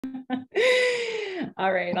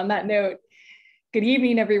All right, on that note, good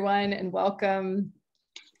evening, everyone, and welcome.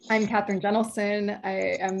 I'm Catherine Jennelson.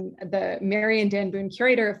 I am the Mary and Dan Boone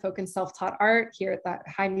Curator of Folk and Self-Taught Art here at the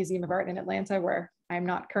High Museum of Art in Atlanta, where I'm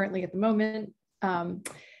not currently at the moment.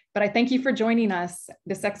 But I thank you for joining us.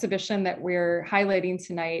 This exhibition that we're highlighting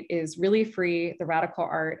tonight is Really Free, the Radical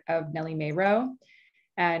Art of Nellie Mae Rowe,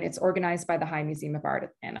 and it's organized by the High Museum of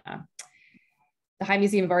Art Atlanta. The High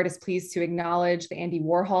Museum of Art is pleased to acknowledge the Andy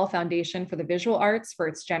Warhol Foundation for the Visual Arts for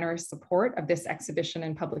its generous support of this exhibition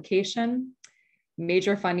and publication.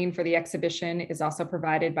 Major funding for the exhibition is also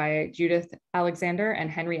provided by Judith Alexander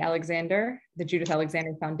and Henry Alexander, the Judith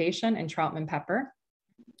Alexander Foundation, and Troutman Pepper.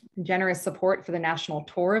 Generous support for the national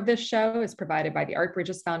tour of this show is provided by the Art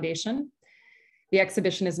Bridges Foundation. The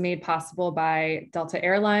exhibition is made possible by Delta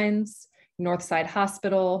Airlines, Northside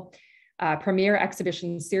Hospital, Premier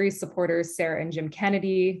Exhibition Series supporters Sarah and Jim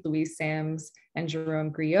Kennedy, Louise Sams and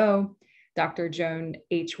Jerome Griot, Dr. Joan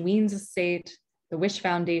H. Wiens Estate, the Wish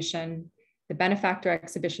Foundation. The Benefactor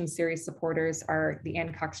Exhibition Series supporters are the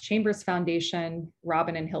Ann Cox Chambers Foundation,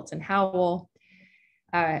 Robin and Hilton Howell.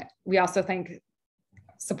 We also thank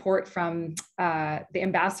support from the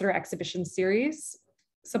Ambassador Exhibition Series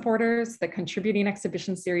supporters, the Contributing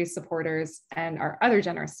Exhibition Series supporters, and our other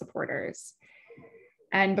generous supporters.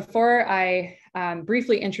 And before I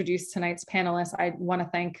briefly introduce tonight's panelists, I want to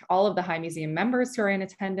thank all of the High Museum members who are in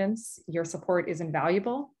attendance. Your support is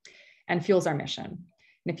invaluable and fuels our mission.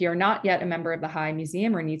 And if you're not yet a member of the High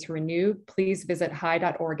Museum or need to renew, please visit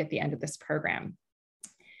high.org at the end of this program.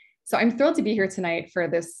 So I'm thrilled to be here tonight for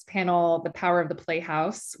this panel, The Power of the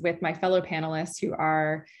Playhouse, with my fellow panelists who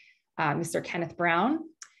are Mr. Kenneth Brown,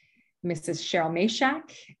 Mrs. Cheryl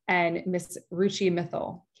Mashak, and Ms. Ruchi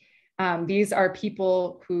Mithil. These are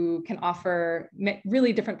people who can offer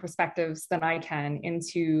really different perspectives than I can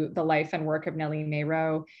into the life and work of Nellie Mae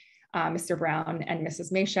Rowe. Mr. Brown and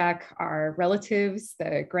Mrs. Mashak are relatives,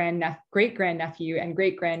 the great-grandnephew and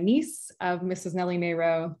great-grandniece of Mrs. Nellie Mae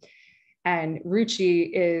Rowe. And Ruchi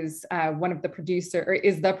is the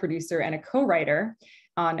producer and a co-writer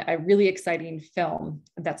on a really exciting film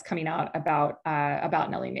that's coming out about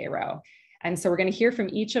Nellie Mae Rowe. And so we're going to hear from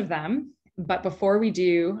each of them. But before we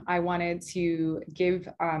do, I wanted to give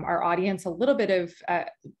our audience a little bit of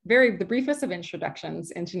the briefest of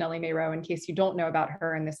introductions into Nellie Mae Rowe in case you don't know about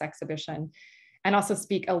her in this exhibition, and also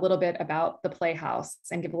speak a little bit about the Playhouse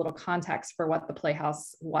and give a little context for what the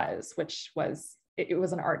Playhouse was, which was, it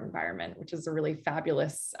was an art environment, which is a really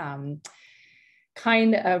fabulous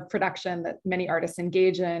kind of production that many artists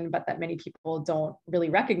engage in, but that many people don't really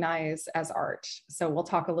recognize as art. So we'll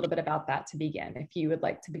talk a little bit about that to begin. If you would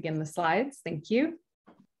like to begin the slides, thank you.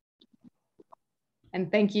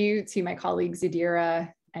 And thank you to my colleagues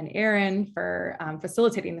Yadira and Aaron for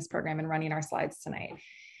facilitating this program and running our slides tonight.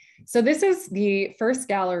 So this is the first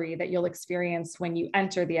gallery that you'll experience when you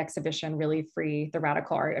enter the exhibition, Really Free, the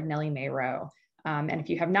Radical Art of Nellie Mae Rowe. And if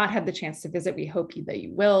you have not had the chance to visit, we hope that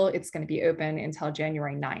you will. It's going to be open until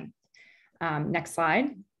January 9th. Next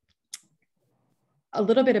slide. A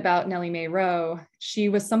little bit about Nellie Mae Rowe. She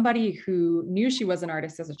was somebody who knew she was an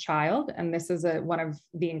artist as a child, and this is one of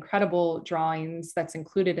the incredible drawings that's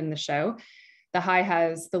included in the show. The High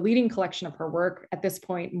has the leading collection of her work. At this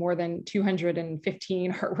point, more than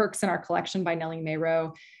 215 artworks in our collection by Nellie Mae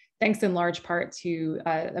Rowe, thanks in large part to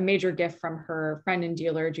a major gift from her friend and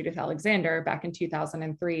dealer, Judith Alexander, back in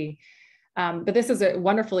 2003. But this is a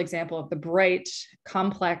wonderful example of the bright,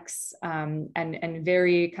 complex, and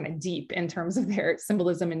very kind of deep in terms of their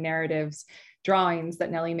symbolism and narratives drawings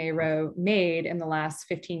that Nellie Mae Rowe made in the last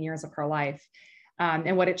 15 years of her life.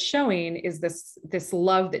 And what it's showing is this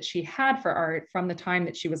love that she had for art from the time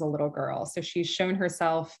that she was a little girl. So she's shown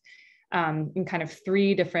herself in kind of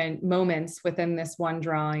three different moments within this one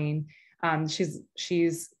drawing.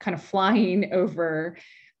 She's kind of flying over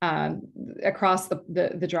across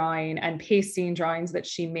the drawing and pasting drawings that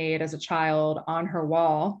she made as a child on her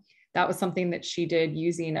wall. That was something that she did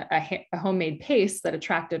using a homemade paste that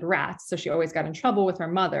attracted rats. So she always got in trouble with her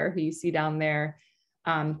mother, who you see down there,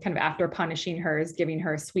 kind of after punishing her, is giving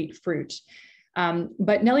her sweet fruit.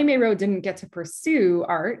 But Nellie Mae Rowe didn't get to pursue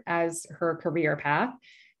art as her career path.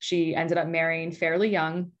 She ended up marrying fairly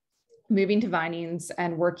young, moving to Vinings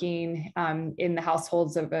and working in the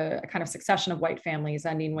households of a kind of succession of white families,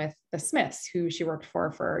 ending with the Smiths, who she worked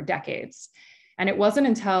for decades. And it wasn't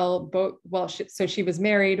until so she was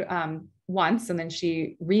married once, and then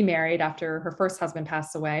she remarried after her first husband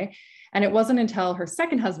passed away. And it wasn't until her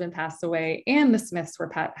second husband passed away and the Smiths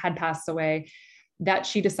had passed away that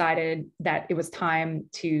she decided that it was time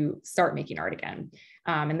to start making art again.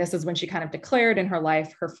 And this is when she kind of declared in her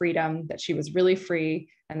life her freedom, that she was really free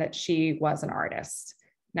and that she was an artist.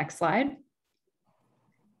 Next slide.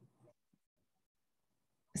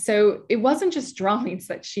 So it wasn't just drawings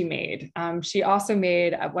that she made. She also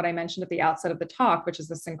made what I mentioned at the outset of the talk, which is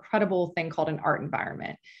this incredible thing called an art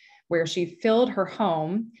environment, where she filled her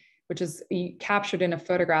home, which is captured in a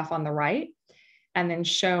photograph on the right, and then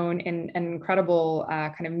shown in an incredible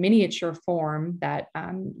kind of miniature form that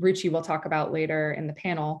Ruchi will talk about later in the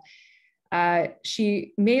panel.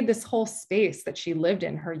 She made this whole space that she lived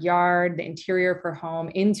in, her yard, the interior of her home,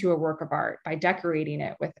 into a work of art by decorating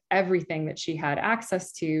it with everything that she had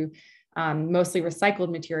access to, mostly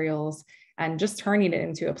recycled materials, and just turning it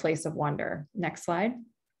into a place of wonder. Next slide.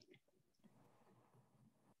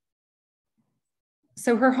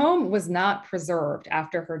 So her home was not preserved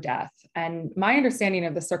after her death. And my understanding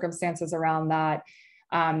of the circumstances around that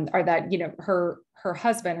are that, her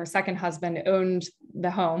husband, her second husband, owned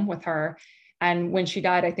the home with her. And when she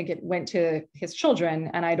died, I think it went to his children.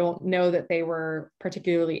 And I don't know that they were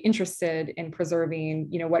particularly interested in preserving,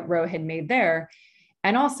 what Rowe had made there.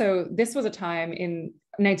 And also, this was a time in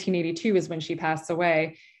 1982 is when she passed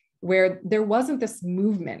away, where there wasn't this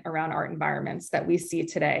movement around art environments that we see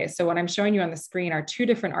today. So what I'm showing you on the screen are two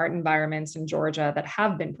different art environments in Georgia that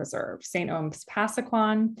have been preserved: St. Ome's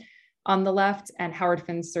Passaquan on the left and Howard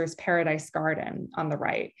Finster's Paradise Garden on the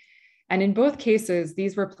right. And in both cases,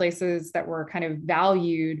 these were places that were kind of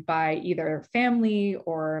valued by either family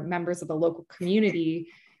or members of the local community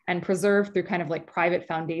and preserved through kind of like private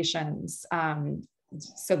foundations,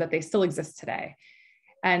 so that they still exist today.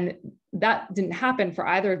 And that didn't happen for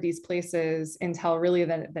either of these places until really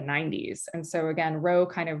the 90s. And so again, Rowe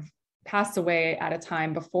kind of passed away at a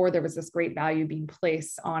time before there was this great value being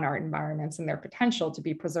placed on art environments and their potential to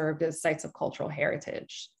be preserved as sites of cultural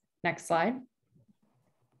heritage. Next slide.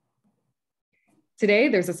 Today,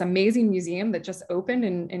 there's this amazing museum that just opened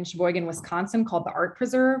in Sheboygan, Wisconsin, called the Art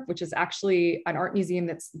Preserve, which is actually an art museum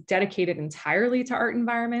that's dedicated entirely to art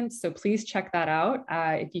environments. So please check that out.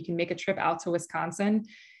 If you can make a trip out to Wisconsin,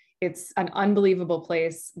 it's an unbelievable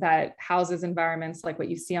place that houses environments like what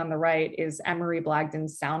you see on the right is Emery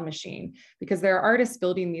Blagden's Sound Machine, because there are artists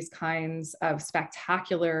building these kinds of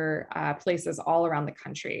spectacular places all around the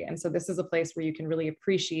country. And so this is a place where you can really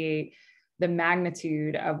appreciate the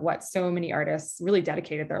magnitude of what so many artists really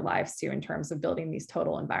dedicated their lives to in terms of building these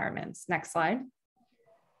total environments. Next slide.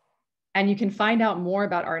 And you can find out more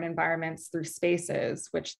about art environments through Spaces,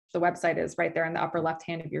 which the website is right there in the upper left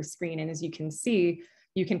hand of your screen. And as you can see,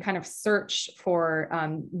 you can kind of search for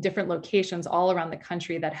different locations all around the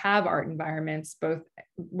country that have art environments, both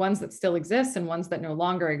ones that still exist and ones that no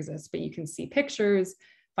longer exist, but you can see pictures,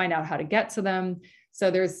 find out how to get to them. So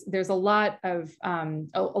there's a lot of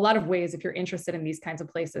ways, if you're interested in these kinds of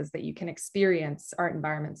places, that you can experience art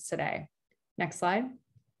environments today. Next slide.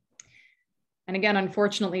 And again,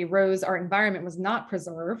 unfortunately, Rowe's art environment was not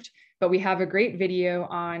preserved, but we have a great video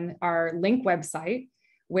on our link website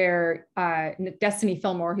where Destiny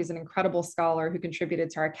Fillmore, who's an incredible scholar who contributed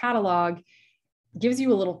to our catalog, gives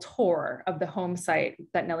you a little tour of the home site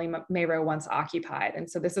that Nellie Mae Rowe once occupied. And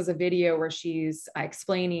so this is a video where she's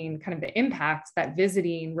explaining kind of the impact that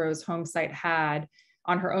visiting Rowe's home site had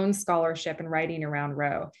on her own scholarship and writing around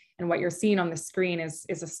Rowe. And what you're seeing on the screen is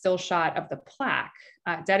a still shot of the plaque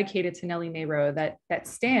dedicated to Nellie Mae Rowe that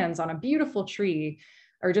stands on a beautiful tree,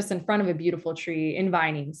 or just in front of a beautiful tree in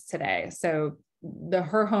Vinings today. So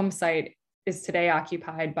her home site is today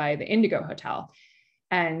occupied by the Indigo Hotel.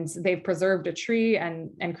 And they've preserved a tree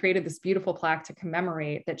and created this beautiful plaque to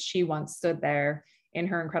commemorate that she once stood there in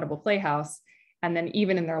her incredible Playhouse. And then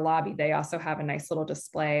even in their lobby, they also have a nice little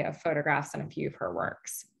display of photographs and a few of her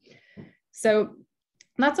works. So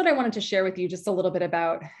that's what I wanted to share with you, just a little bit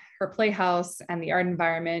about her Playhouse and the art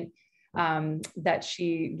environment that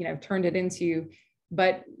she turned it into.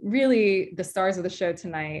 But really, the stars of the show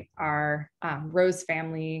tonight are Rowe's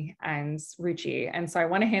family and Ruchi. And so I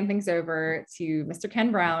want to hand things over to Mr. Ken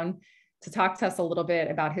Brown to talk to us a little bit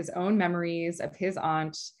about his own memories of his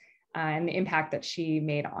aunt and the impact that she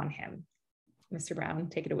made on him. Mr. Brown,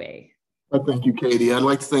 take it away. Thank you, Katie. I'd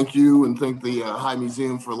like to thank you and thank the High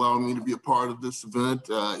Museum for allowing me to be a part of this event.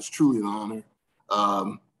 It's truly an honor.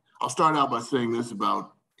 I'll start out by saying this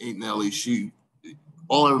about Aunt Nellie.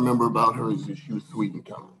 All I remember about her is that she was sweet and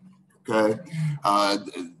kind, okay?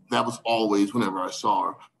 That was always whenever I saw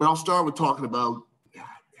her. But I'll start with talking about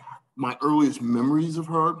my earliest memories of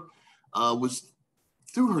her was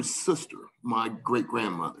through her sister, my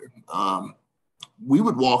great-grandmother. We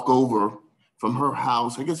would walk over from her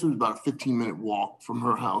house. I guess it was about a 15-minute walk from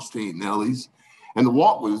her house to Aunt Nellie's. And the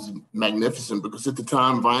walk was magnificent because at the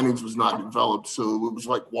time Vinings was not developed. So it was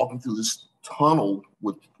like walking through this tunnel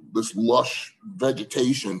with this lush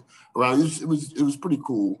vegetation around. It was pretty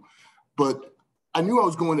cool. But I knew I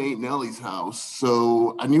was going to Aunt Nellie's house.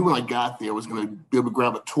 So I knew when I got there, I was going to be able to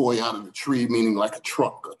grab a toy out of the tree, meaning like a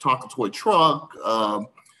truck, a Tonka toy truck,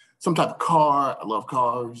 some type of car. I love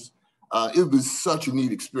cars. It was such a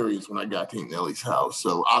neat experience when I got to Aunt Nellie's house.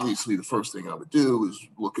 So obviously the first thing I would do is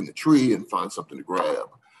look in the tree and find something to grab.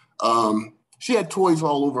 She had toys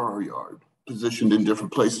all over her yard, positioned in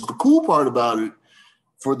different places. The cool part about it,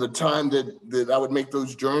 for the time that I would make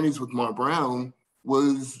those journeys with Ma Brown,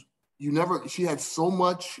 was she had so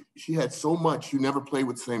much, you never played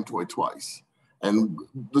with the same toy twice. And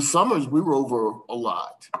the summers we were over a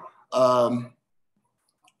lot.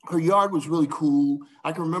 Her yard was really cool.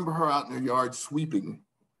 I can remember her out in her yard sweeping.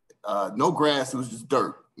 No grass, it was just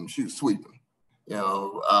dirt, and she was sweeping. She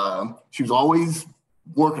was always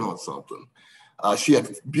working on something. She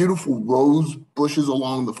had beautiful rose bushes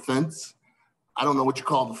along the fence. I don't know what you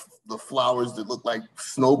call the flowers that look like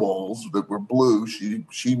snowballs that were blue.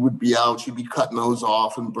 She would be out, she'd be cutting those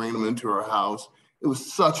off and bringing them into her house. It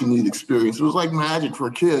was such a neat experience. It was like magic for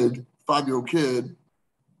a kid, 5-year-old kid,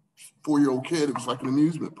 4-year-old kid. It was like an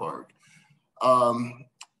amusement park.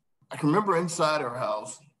 I can remember inside her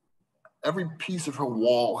house, every piece of her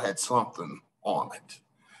wall had something on it,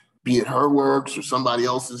 be it her works or somebody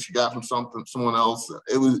else's she got from someone else.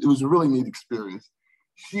 It was a really neat experience.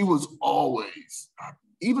 She was always,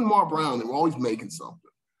 even Ma Brown, they were always making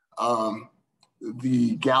something.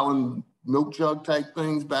 The gallon milk jug type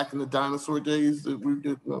things back in the dinosaur days that we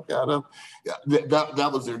did milk out of,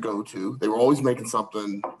 that was their go-to. They were always making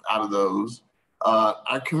something out of those.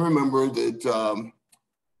 I can remember that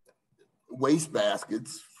waste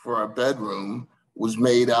baskets for our bedroom was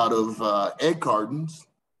made out of egg cartons,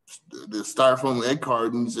 the styrofoam egg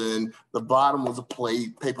cartons, and the bottom was a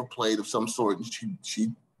paper plate of some sort, and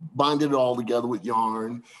she binded it all together with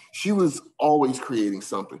yarn. She was always creating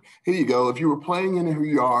something. Here you go. If you were playing in her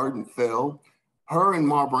yard and fell, her and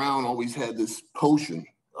Ma Brown always had this potion.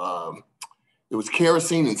 It was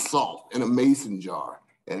kerosene and salt in a mason jar.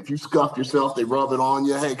 And if you scuffed yourself, they rub it on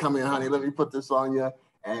you. Hey, come here, honey, let me put this on you.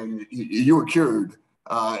 And you were cured.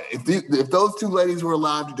 If those two ladies were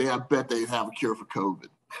alive today, I bet they'd have a cure for COVID.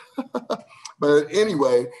 But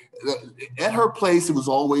anyway, at her place, you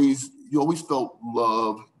always felt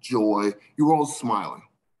love, joy. You were always smiling.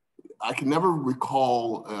 I can never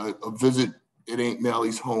recall a visit at Aunt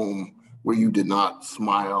Nellie's home where you did not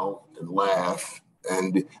smile and laugh.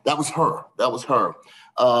 And that was her.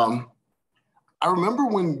 I remember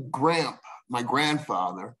when my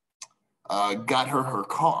grandfather, got her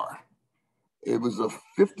car. It was a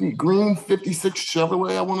green 56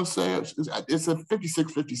 Chevrolet, I want to say. It's a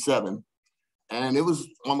 56, 57. And it was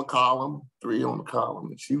on the column, 3 on the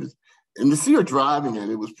column. And to see her driving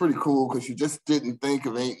it was pretty cool because you just didn't think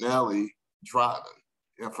of Aunt Nellie driving,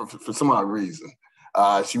 for some odd reason.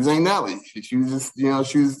 She was Aunt Nellie. She was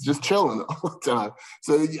just chilling all the time.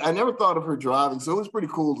 So I never thought of her driving. So it was pretty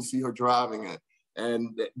cool to see her driving it.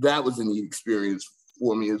 And that was a neat experience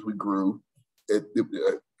for me as we grew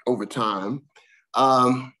over time.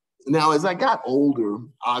 Now, as I got older,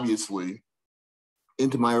 obviously,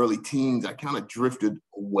 into my early teens, I kind of drifted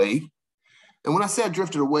away. And when I say I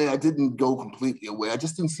drifted away, I didn't go completely away. I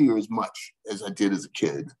just didn't see her as much as I did as a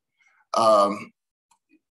kid. But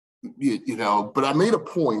I made a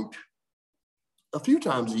point a few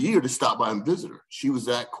times a year to stop by and visit her. She was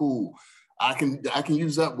that cool. I can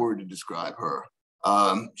use that word to describe her.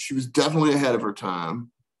 She was definitely ahead of her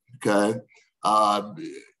time. Okay.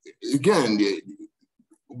 Again,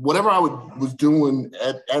 whatever I was doing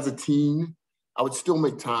as a teen, I would still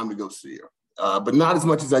make time to go see her, but not as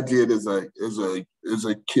much as I did as a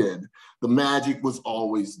kid. The magic was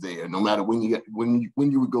always there, no matter when you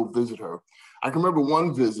would go visit her. I can remember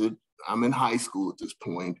one visit. I'm in high school at this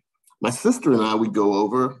point. My sister and I would go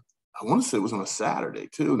over. I want to say it was on a Saturday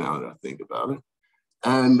too. Now that I think about it,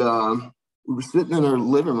 and we were sitting in her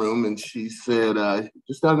living room, and she said,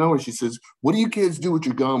 just out of nowhere, she says, "What do you kids do with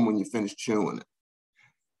your gum when you finish chewing it?"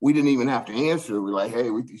 We didn't even have to answer. We're like, "Hey,"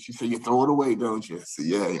 she said, "You throw it away, don't you?" I said,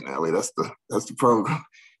 "Yeah, Nellie, that's the program."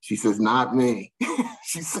 She says, "Not me."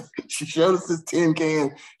 She showed us this tin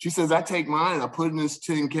can. She says, "I take mine and I put it in this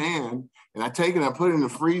tin can, and I take it and I put it in the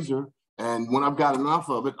freezer. And when I've got enough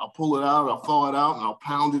of it, I'll pull it out, I'll thaw it out, and I'll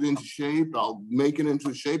pound it into shape. I'll make it into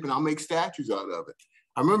a shape, and I'll make statues out of it."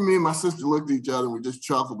 I remember me and my sister looked at each other and we just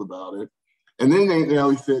chuckled about it. And then Aunt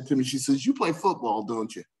Nellie said to me, she says, "You play football,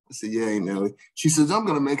 don't you?" I said, "Yeah, Aunt Nellie." She says, "I'm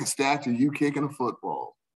going to make a statue of you kicking a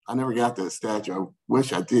football." I never got that statue. I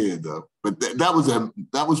wish I did though. But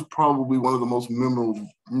that was probably one of the most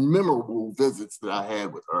memorable visits that I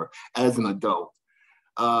had with her as an adult.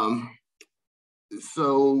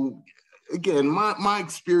 So again, my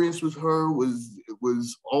experience with her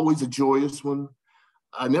was always a joyous one.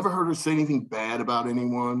 I never heard her say anything bad about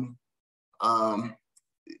anyone.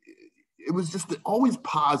 It was just always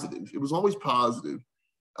positive. It was always positive.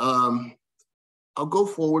 I'll go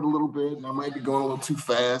forward a little bit, and I might be going a little too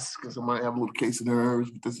fast because I might have a little case of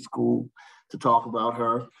nerves, but this is cool to talk about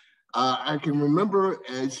her. I can remember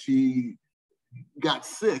as she got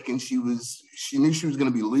sick and she knew she was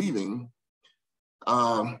going to be leaving.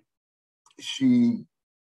 My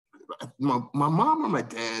mom or my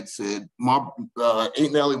dad said, Aunt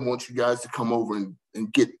Nellie wants you guys to come over and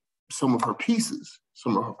get some of her pieces,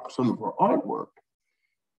 some of her artwork.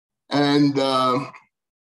 And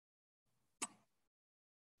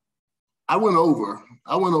I went over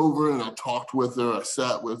and I talked with her, I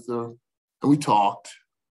sat with her, and we talked.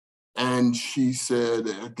 And she said,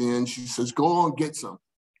 at the end, she says, go on, get some.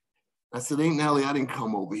 I said, Aunt Nellie, I didn't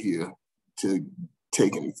come over here to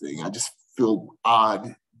take anything. I just feel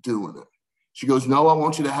odd doing it. She goes, no, I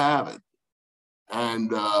want you to have it.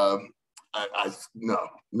 And no, Aunt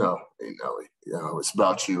Nellie, it's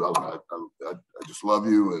about you. I just love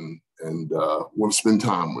you and want to spend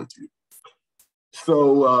time with you.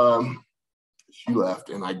 So she left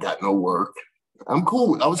and I got no work. I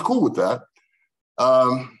was cool with that.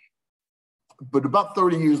 But about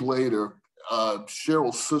 30 years later,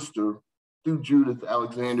 Cheryl's sister, through Judith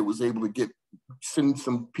Alexander, was able to send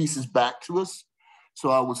some pieces back to us. So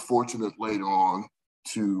I was fortunate later on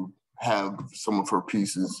to have some of her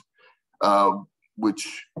pieces,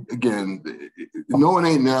 which again, knowing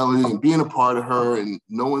Aunt Nellie and being a part of her and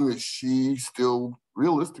knowing that she still,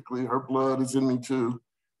 realistically, her blood is in me too,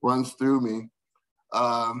 runs through me.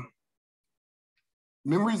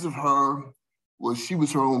 Memories of her was she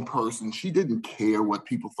was her own person. She didn't care what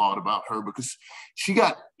people thought about her because she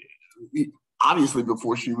got, obviously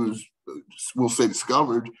before she was, we'll say,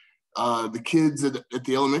 discovered, the kids at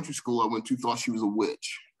the elementary school I went to thought she was a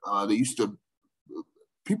witch.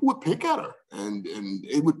 People would pick at her and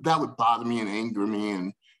that would bother me and anger me.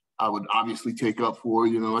 And I would obviously take up for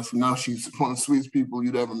her. I said, no, she's one of the sweetest people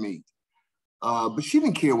you'd ever meet. But she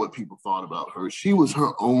didn't care what people thought about her. She was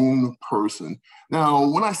her own person. Now,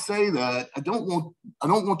 when I say that, I don't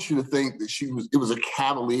want you to think that it was a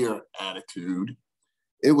cavalier attitude.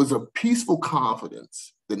 It was a peaceful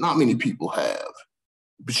confidence that not many people have,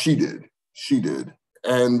 but she did.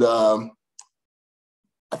 And I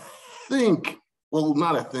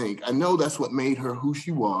know that's what made her who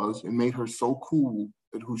she was and made her so cool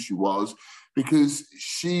at who she was, because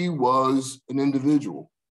she was an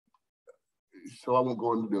individual. So I won't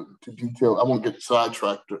go into detail. I won't get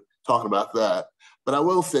sidetracked talking about that. But I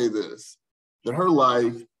will say this, that her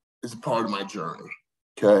life is a part of my journey,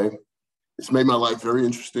 okay? It's made my life very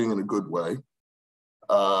interesting in a good way.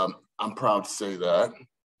 I'm proud to say that.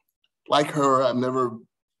 Like her, I've never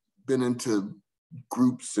been into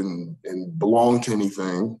groups and belonged to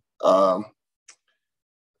anything. I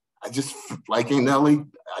just, like Aunt Nellie,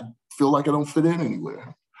 I feel like I don't fit in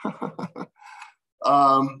anywhere.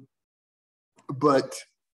 But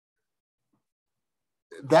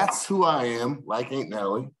that's who I am, like Aunt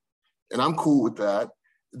Nellie, and I'm cool with that.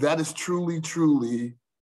 That is truly, truly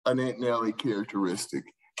an Aunt Nellie characteristic.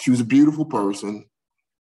 She was a beautiful person.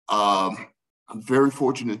 I'm very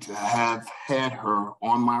fortunate to have had her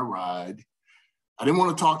on my ride. I didn't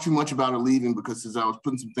want to talk too much about her leaving because as I was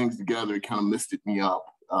putting some things together, it kind of misted me up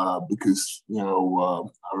because, I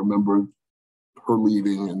remember her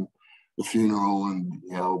leaving and the funeral and,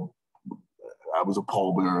 I was a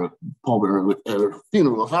pallbearer at her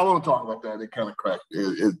funeral. If I want to talk about that, it kind of cracked.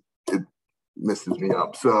 It messes me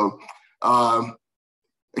up. So,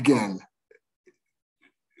 again,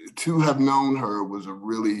 to have known her was a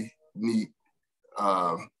really neat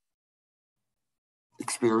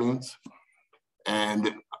experience.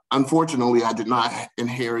 And unfortunately, I did not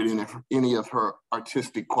inherit any of her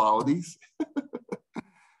artistic qualities.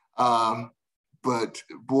 But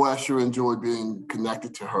boy, I sure enjoyed being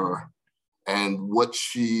connected to her and what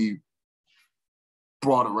she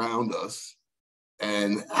brought around us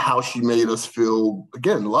and how she made us feel,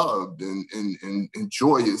 again, loved and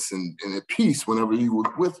joyous and at peace whenever you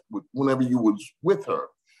was with her.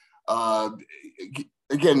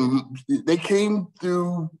 Again, they came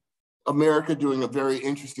through America during a very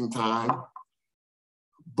interesting time,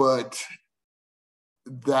 but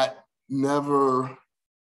that never,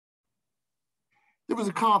 there was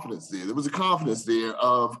a confidence there. There was a confidence there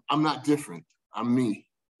of, I'm not different, I'm me.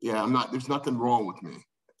 Yeah, I'm not, there's nothing wrong with me.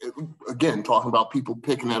 again, talking about people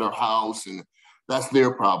picking at her house, and that's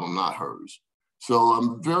their problem, not hers. So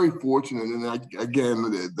I'm very fortunate, and again,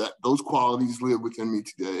 that those qualities live within me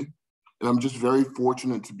today. And I'm just very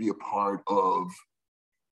fortunate to be a part of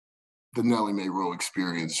the Nellie Mae Rowe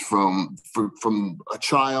experience from a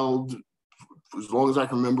child, as long as I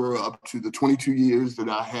can remember, up to the 22 years that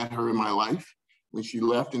I had her in my life when she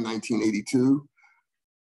left in 1982.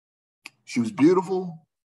 She was beautiful,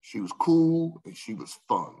 she was cool, and she was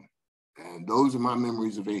fun. And those are my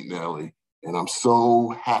memories of Aunt Nellie. And I'm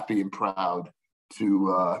so happy and proud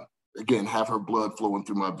to, again, have her blood flowing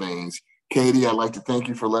through my veins. Katie, I'd like to thank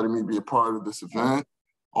you for letting me be a part of this event.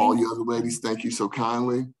 All you other ladies, thank you so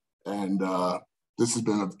kindly. And this has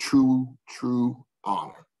been a true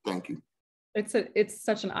honor. Thank you. It's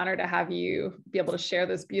such an honor to have you be able to share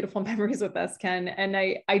those beautiful memories with us, Ken. And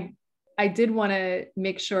I did want to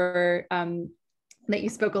make sure that you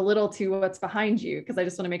spoke a little to what's behind you, because I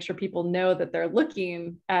just want to make sure people know that they're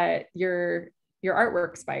looking at your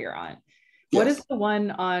artworks by your aunt. Yes. What is the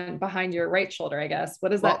one on behind your right shoulder, I guess?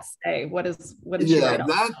 What does that say? What is yeah,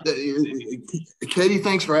 Katie,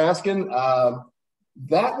 thanks for asking.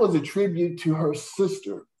 That was a tribute to her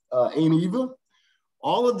sister, Aunt Eva.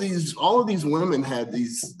 All of these women had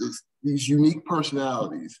these unique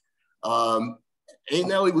personalities. Aunt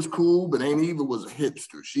Nellie was cool, but Aunt Eva was a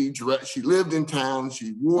hipster. She lived in town.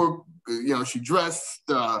 She wore, she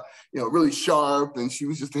dressed, really sharp, and she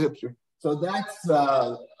was just a hipster. So that's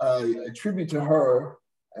a tribute to her,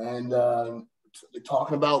 and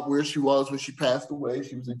talking about where she was when she passed away.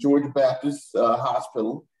 She was at Georgia Baptist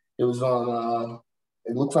Hospital. It was on,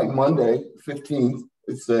 it looks like Monday, 15th,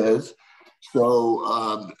 it says.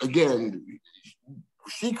 So again,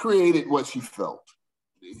 she created what she felt.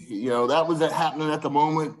 That was happening at the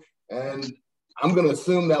moment, and I'm going to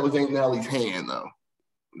assume that was Aunt Nellie's hand, though.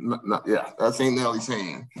 That's Aunt Nellie's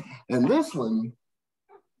hand. And this one,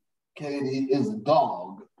 Katie, is a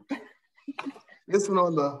dog. This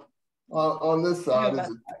one on this side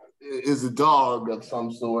is a dog of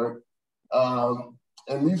some sort.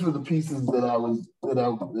 And these were the pieces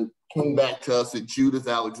that came back to us that Judith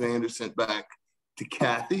Alexander sent back to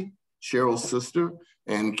Kathy, Cheryl's sister,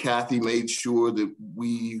 and Kathy made sure that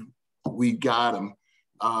we got them.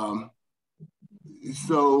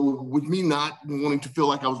 So with me not wanting to feel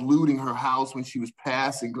like I was looting her house when she was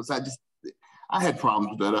passing, because I had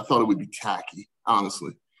problems with that. I thought it would be tacky,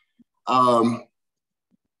 honestly.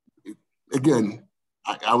 Again,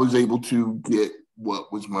 I was able to get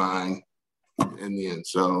what was mine in the end.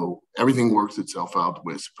 So everything works itself out the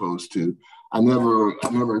way it's supposed to. I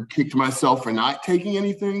never kicked myself for not taking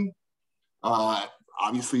anything.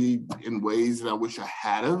 Obviously in ways that I wish I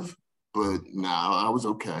had of, but no, I was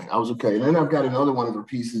okay. And then I've got another one of her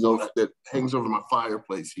pieces that hangs over my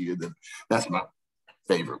fireplace here. That's my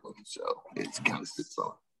favorite one. So it kind of sits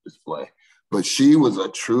on display. But she was a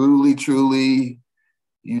truly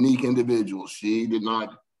unique individual. She did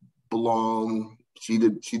not belong. She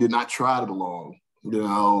did not try to belong.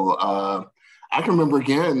 I can remember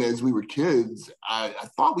again as we were kids, I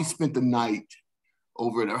thought we spent the night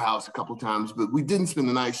over at her house a couple of times, but we didn't spend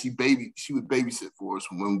the night. She would babysit for us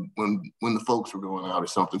when the folks were going out or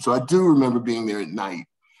something. So I do remember being there at night.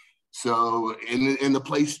 So and the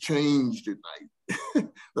place changed at night.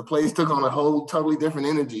 The place took on a whole totally different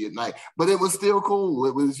energy at night, but it was still cool.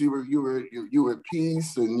 It was you were at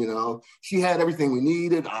peace, and she had everything we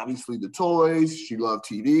needed. Obviously the toys. She loved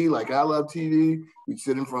TV like I love TV. We'd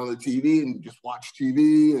sit in front of the TV and just watch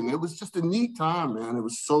TV, and it was just a neat time, man. It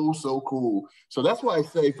was so cool. So that's why I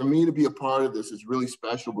say for me to be a part of this is really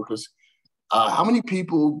special, because how many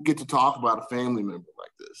people get to talk about a family member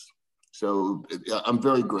like this? So I'm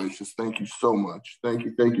very gracious. Thank you so much. Thank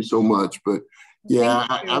you so much. But yeah,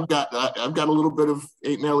 I've got a little bit of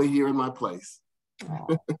Aunt Nellie here in my place.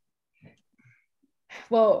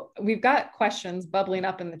 Well, we've got questions bubbling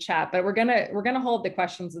up in the chat, but we're gonna hold the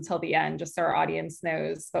questions until the end, just so our audience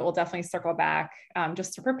knows. But we'll definitely circle back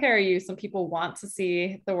just to prepare you. Some people want to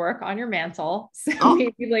see the work on your mantle, so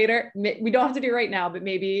maybe later. We don't have to do it right now, but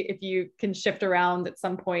maybe if you can shift around at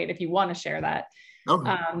some point, if you want to share that.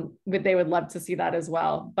 Okay. But they would love to see that as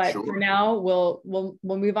well. But sure. For now, we'll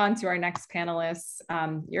move on to our next panelists,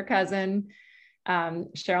 your cousin,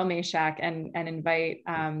 Cheryl Mashak, and invite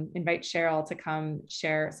Cheryl to come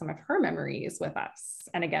share some of her memories with us.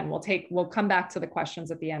 And again, we'll come back to the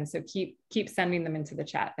questions at the end. So keep sending them into the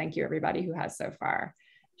chat. Thank you, everybody who has so far.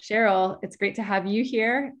 Cheryl, it's great to have you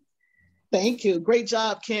here. Thank you. Great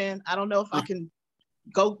job, Ken. I don't know if I can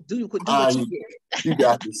go do what you did. You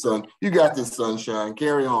got this, son. You got this, sunshine.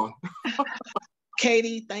 Carry on.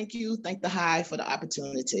 Katie, thank you. Thank the Hive for the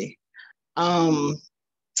opportunity.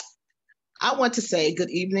 I want to say good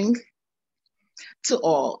evening to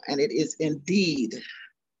all, and it is indeed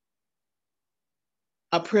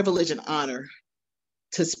a privilege and honor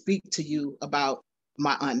to speak to you about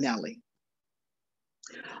my Aunt Nellie.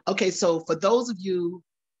 Okay, so for those of you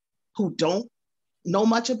who don't know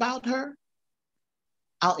much about her,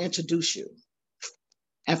 I'll introduce you.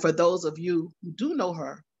 And for those of you who do know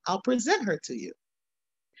her, I'll present her to you.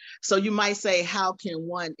 So you might say, how can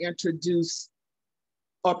one introduce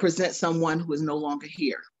or present someone who is no longer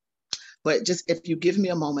here? But just if you give me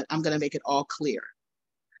a moment, I'm going to make it all clear.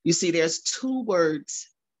 You see, there's two words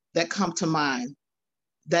that come to mind.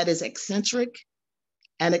 That is eccentric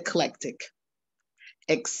and eclectic.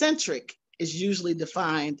 Eccentric is usually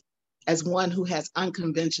defined as one who has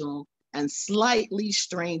unconventional and slightly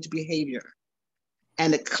strange behavior.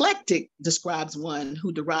 And eclectic describes one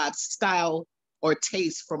who derives style or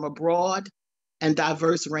taste from a broad and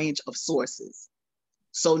diverse range of sources.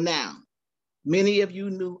 So now, many of you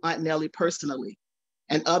knew Aunt Nellie personally,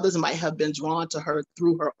 and others might have been drawn to her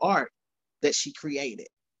through her art that she created.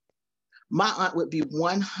 My aunt would be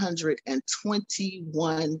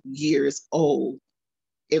 121 years old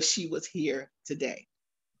if she was here today.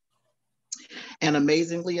 And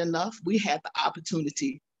amazingly enough, we had the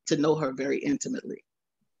opportunity to know her very intimately.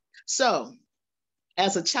 So,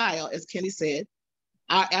 as a child, as Kenny said,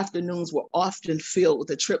 our afternoons were often filled with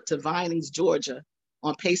a trip to Vinings, Georgia,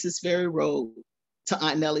 on Paces Ferry Road to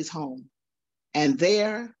Aunt Nellie's home. And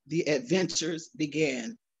there, the adventures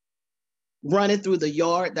began. Running through the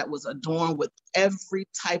yard that was adorned with every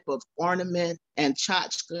type of ornament and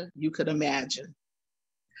tchotchke you could imagine.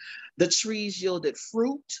 The trees yielded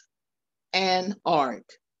fruit and art.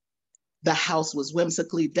 The house was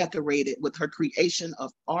whimsically decorated with her creation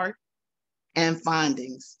of art and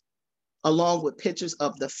findings, along with pictures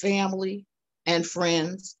of the family and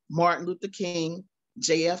friends, Martin Luther King,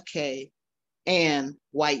 JFK, and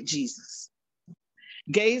White Jesus.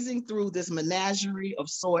 Gazing through this menagerie of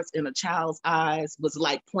sorts in a child's eyes was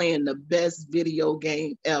like playing the best video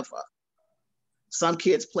game ever. Some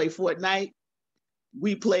kids play Fortnite.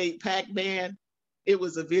 We played Pac-Man. It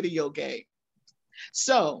was a video game.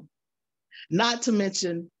 So, not to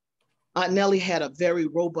mention, Aunt Nellie had a very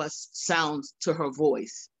robust sound to her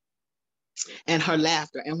voice and her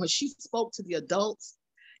laughter. And when she spoke to the adults,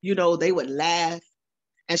 you know, they would laugh,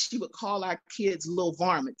 and she would call our kids little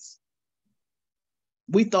varmints.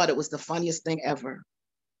 We thought it was the funniest thing ever.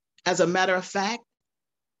 As a matter of fact,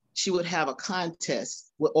 she would have a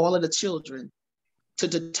contest with all of the children to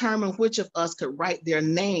determine which of us could write their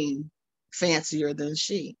name fancier than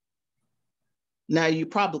she. Now, you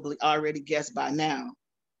probably already guessed by now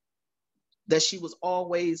that she was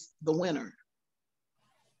always the winner.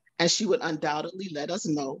 And she would undoubtedly let us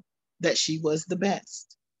know that she was the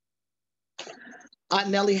best. Aunt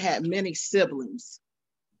Nellie had many siblings.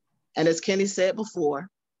 And as Kenny said before,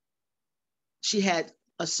 she had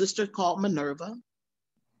a sister called Minerva,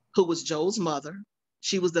 who was Joe's mother.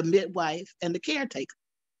 She was the midwife and the caretaker.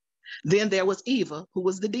 Then there was Eva, who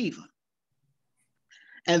was the diva.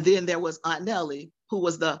 And then there was Aunt Nellie, who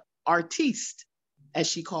was the artiste, as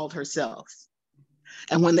she called herself.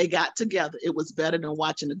 And when they got together, it was better than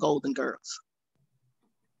watching the Golden Girls.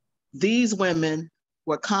 These women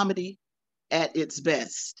were comedy at its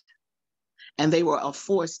best, and they were a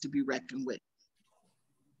force to be reckoned with.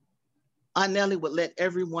 Aunt Nellie would let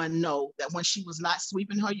everyone know that when she was not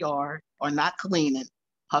sweeping her yard or not cleaning,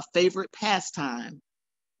 her favorite pastime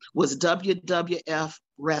was WWF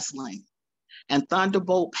wrestling. And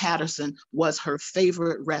Thunderbolt Patterson was her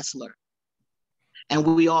favorite wrestler. And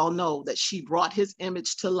we all know that she brought his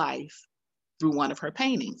image to life through one of her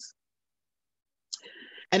paintings.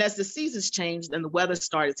 And as the seasons changed and the weather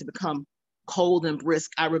started to become cold and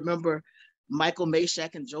brisk, I remember Michael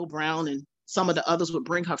Mashak and Joe Brown and some of the others would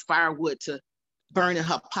bring her firewood to burn in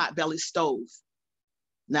her potbelly stove.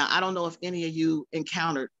 Now, I don't know if any of you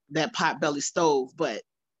encountered that potbelly stove, but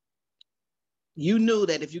you knew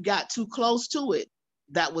that if you got too close to it,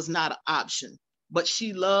 that was not an option. But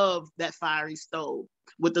she loved that fiery stove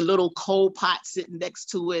with the little coal pot sitting next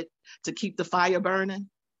to it to keep the fire burning.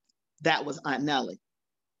 That was Aunt Nellie.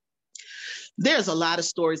 There's a lot of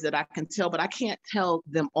stories that I can tell, but I can't tell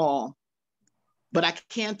them all. But I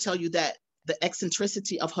can tell you that the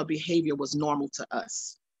eccentricity of her behavior was normal to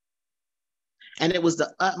us. And it was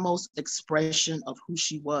the utmost expression of who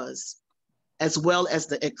she was, as well as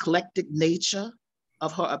the eclectic nature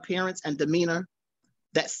of her appearance and demeanor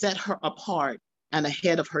that set her apart and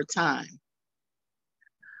ahead of her time.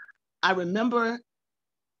 I remember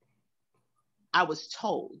I was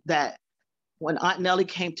told that when Aunt Nellie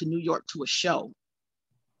came to New York to a show,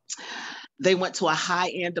 They went to a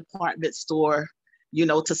high-end department store, you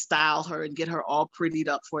know, to style her and get her all prettied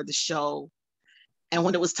up for the show. And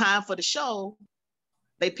when it was time for the show,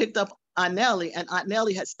 they picked up Aunt Nellie, and Aunt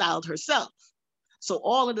Nellie had styled herself. So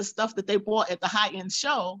all of the stuff that they bought at the high-end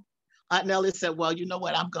show, Aunt Nellie said, well, you know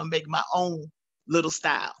what? I'm going to make my own little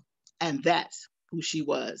style. And that's who she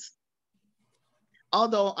was.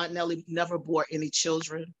 Although Aunt Nellie never bore any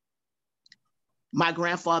children, my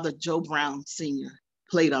grandfather, Joe Brown Sr.,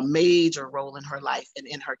 played a major role in her life and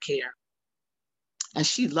in her care. And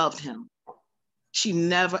she loved him. She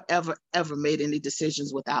never, ever, ever made any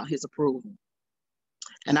decisions without his approval.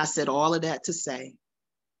 And I said all of that to say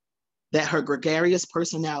that her gregarious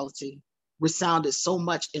personality resounded so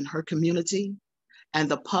much in her community, and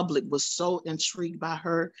the public was so intrigued by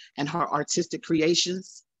her and her artistic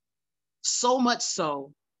creations. So much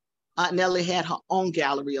so, Aunt Nellie had her own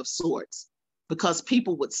gallery of sorts, because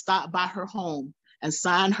people would stop by her home and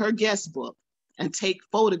sign her guest book and take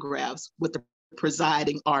photographs with the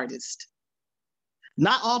presiding artist.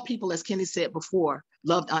 Not all people, as Kenny said before,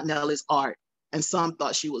 loved Aunt Nellie's art, and some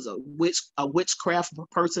thought she was a witchcraft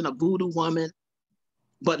person, a voodoo woman,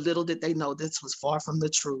 but little did they know this was far from the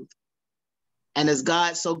truth. And as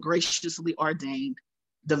God so graciously ordained,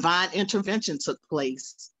 divine intervention took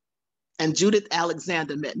place, and Judith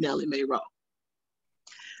Alexander met Nellie Mae Rowe.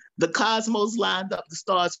 The cosmos lined up the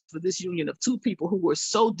stars for this union of two people who were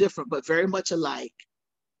so different but very much alike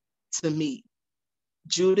to meet.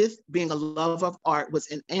 Judith, being a lover of art,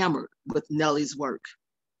 was enamored with Nellie's work,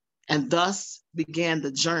 and thus began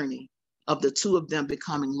the journey of the two of them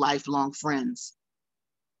becoming lifelong friends.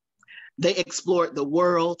 They explored the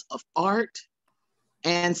world of art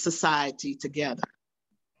and society together,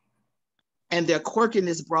 and their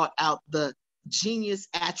quirkiness brought out the genius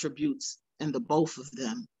attributes in the both of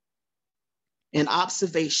them. An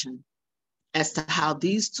observation as to how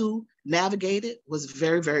these two navigated was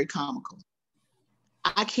very, very comical.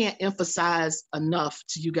 I can't emphasize enough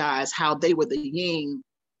to you guys how they were the yin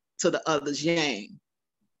to the other's yang.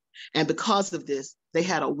 And because of this, they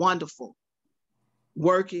had a wonderful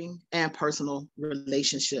working and personal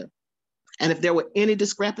relationship. And if there were any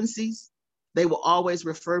discrepancies, they will always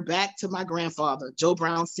refer back to my grandfather, Joe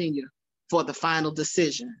Brown Sr., for the final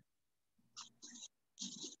decision.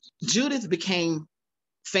 Judith became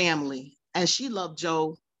family, and she loved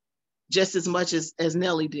Joe just as much as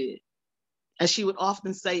Nellie did. And she would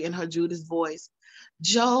often say in her Judith voice,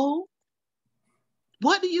 Joe,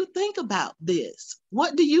 what do you think about this?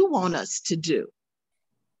 What do you want us to do?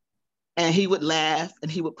 And he would laugh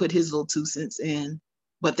and he would put his little 2 cents in,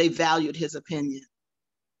 but they valued his opinion.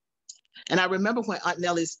 And I remember when Aunt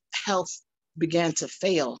Nellie's health began to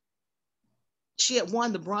fail, she had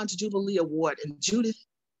won the Bronze Jubilee Award, and Judith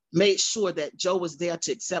made sure that Joe was there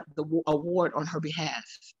to accept the award on her behalf.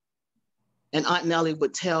 And Aunt Nellie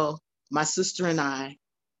would tell my sister and I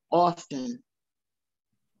often,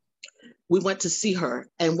 we went to see her,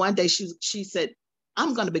 and one day she said,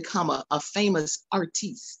 I'm going to become a famous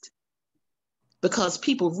artiste because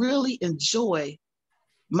people really enjoy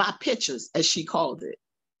my pictures, as she called it.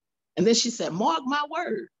 And then she said, mark my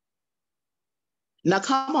word. Now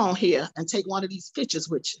come on here and take one of these pictures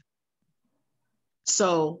with you.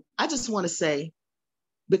 So I just want to say,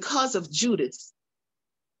 because of Judith's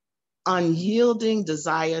unyielding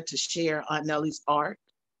desire to share Aunt Nellie's art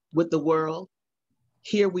with the world,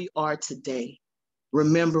 here we are today,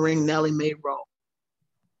 remembering Nellie Mae Rowe.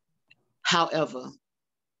 However,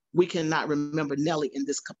 we cannot remember Nellie in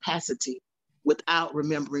this capacity without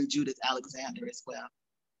remembering Judith Alexander as well.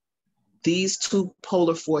 These two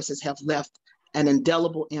polar forces have left an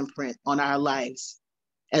indelible imprint on our lives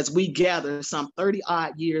as we gather some 30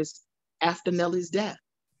 odd years after Nellie's death.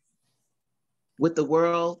 With the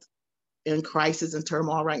world in crisis and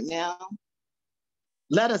turmoil right now,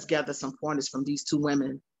 let us gather some pointers from these two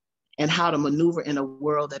women and how to maneuver in a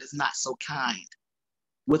world that is not so kind,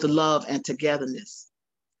 with love and togetherness.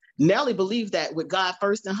 Nellie believed that with God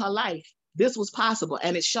first in her life, this was possible,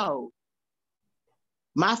 and it showed.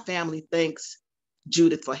 My family thanks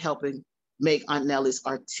Judith for helping make Aunt Nellie's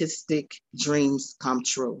artistic dreams come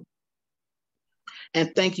true.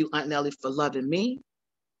 And thank you, Aunt Nellie, for loving me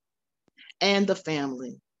and the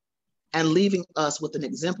family and leaving us with an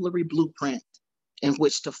exemplary blueprint in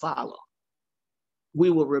which to follow. We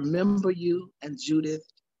will remember you and Judith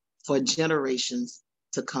for generations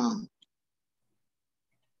to come.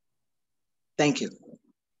 Thank you.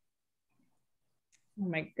 Oh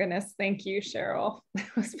my goodness, thank you, Cheryl.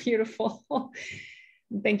 That was beautiful.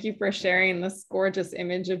 Thank you for sharing this gorgeous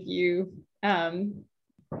image of you coming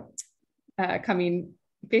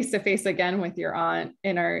face to face again with your aunt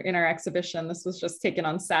in our exhibition. This was just taken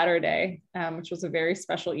on Saturday, which was a very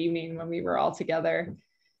special evening when we were all together.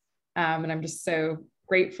 And I'm just so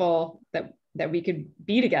grateful that we could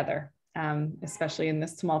be together, especially in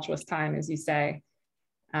this tumultuous time, as you say.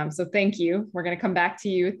 So thank you. We're going to come back to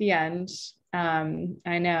you at the end.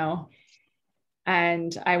 I know.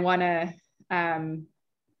 And I want to,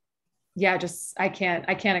 I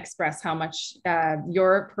can't express how much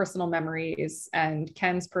your personal memories and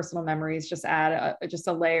Ken's personal memories just add just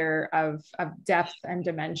a layer of depth and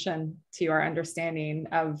dimension to our understanding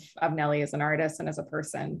of Nellie as an artist and as a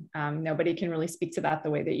person. Nobody can really speak to that the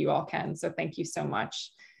way that you all can. So thank you so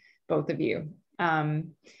much, both of you.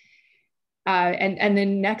 And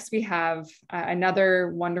then next we have another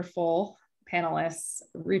wonderful panelist,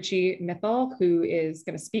 Ruchi Mithal, who is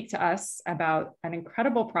going to speak to us about an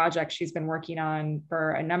incredible project she's been working on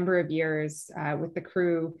for a number of years with the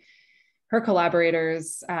crew, her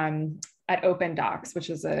collaborators at Open Docs, which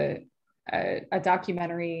is a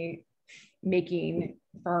documentary making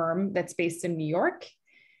firm that's based in New York.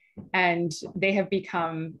 And they have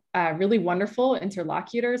become really wonderful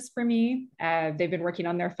interlocutors for me. They've been working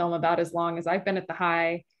on their film about as long as I've been at the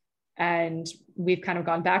High. And we've kind of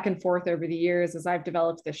gone back and forth over the years as I've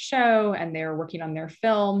developed this show and they're working on their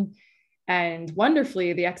film. And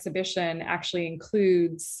wonderfully, the exhibition actually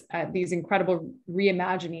includes these incredible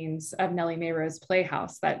reimaginings of Nellie Mae Rowe's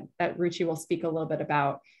Playhouse that Ruchi will speak a little bit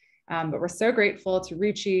about. But we're so grateful to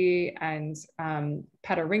Ruchi and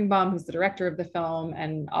Petter Ringbaum, who's the director of the film,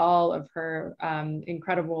 and all of her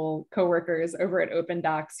incredible coworkers over at Open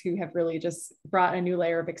Docs, who have really just brought a new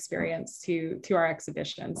layer of experience to our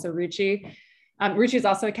exhibition. So Ruchi is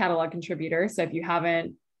also a catalog contributor. So if you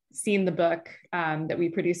haven't seen the book that we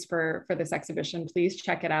produced for this exhibition, please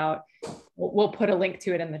check it out. We'll put a link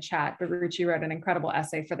to it in the chat, but Ruchi wrote an incredible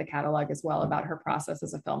essay for the catalog as well about her process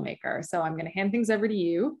as a filmmaker. So I'm going to hand things over to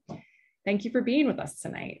you. Thank you for being with us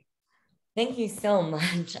tonight. Thank you so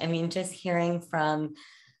much. I mean, just hearing from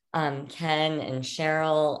Ken and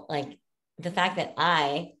Cheryl, like the fact that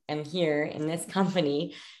I am here in this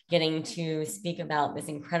company getting to speak about this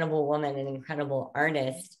incredible woman and incredible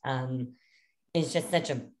artist is just such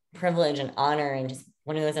a privilege and honor, and just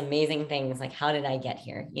one of those amazing things, like, how did I get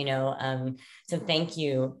here, you know? So thank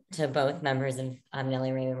you to both members of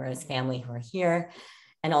Nellie Mae Rowe's family who are here,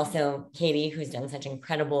 and also Katie, who's done such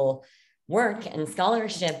incredible work and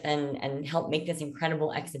scholarship and helped make this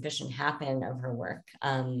incredible exhibition happen of her work.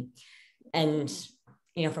 And,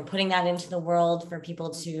 you know, for putting that into the world for people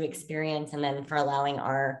to experience, and then for allowing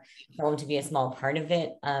our film to be a small part of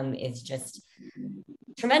it is just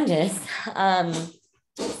tremendous.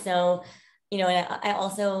 So, you know, and I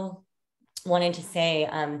also wanted to say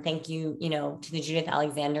thank you, you know, to the Judith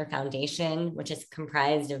Alexander Foundation, which is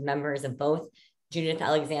comprised of members of both Judith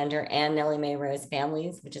Alexander and Nellie Mae Rowe's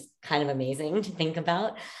families, which is kind of amazing to think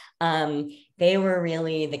about. They were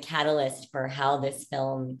really the catalyst for how this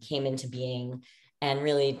film came into being, and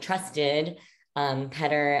really trusted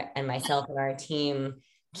Petter and myself and our team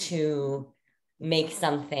to make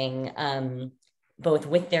something both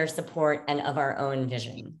with their support and of our own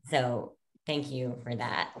vision. So thank you for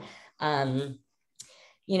that.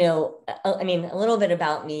 You know, I mean, a little bit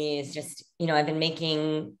about me is just, you know, I've been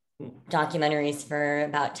making documentaries for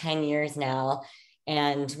about 10 years now.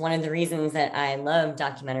 And one of the reasons that I love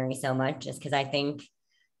documentary so much is because I think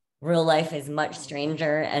real life is much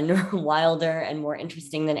stranger and wilder and more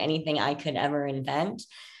interesting than anything I could ever invent.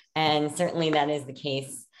 And certainly that is the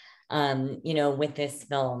case, you know, with this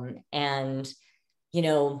film. And, you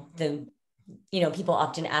know, people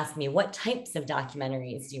often ask me, what types of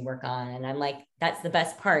documentaries do you work on? And I'm like, that's the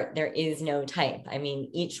best part. There is no type. I mean,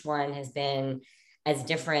 each one has been as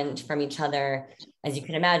different from each other as you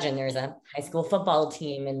can imagine. There's a high school football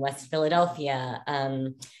team in West Philadelphia,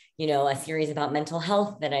 you know, a series about mental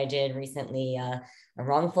health that I did recently, a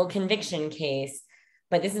wrongful conviction case.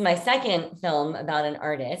 But this is my second film about an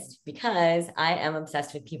artist because I am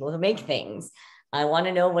obsessed with people who make things. I want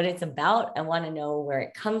to know what it's about. I want to know where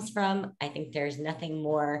it comes from. I think there's nothing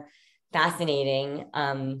more fascinating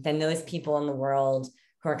than those people in the world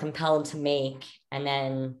who are compelled to make and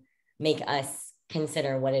then make us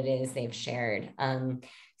consider what it is they've shared.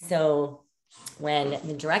 So when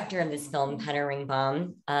the director of this film, Petter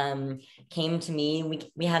Ringbaum, came to me,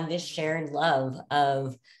 we had this shared love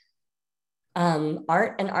of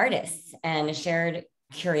art and artists and a shared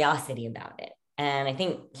curiosity about it. And I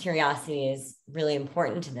think curiosity is really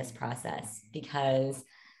important to this process because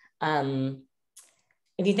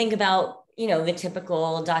if you think about, you know, the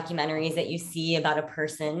typical documentaries that you see about a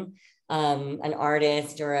person, an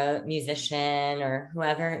artist or a musician or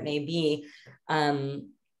whoever it may be,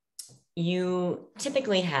 you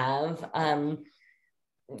typically have,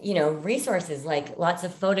 resources like lots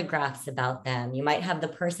of photographs about them. You might have the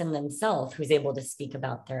person themselves who's able to speak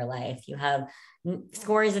about their life. You have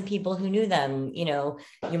scores of people who knew them. You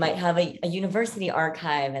might have a university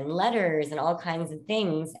archive and letters and all kinds of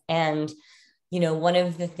things. And, one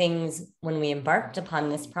of the things when we embarked upon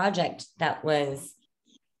this project that was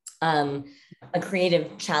a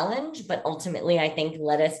creative challenge, but ultimately I think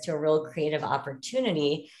led us to a real creative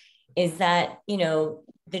opportunity, is that,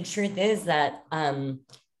 the truth is that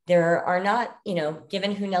there are not,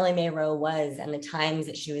 given who Nellie Mae Rowe was and the times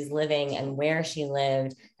that she was living and where she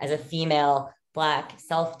lived as a female, Black,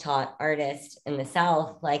 self-taught artist in the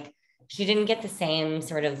South, like she didn't get the same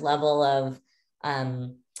sort of level of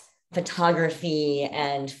photography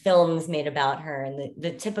and films made about her and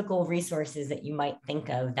the typical resources that you might think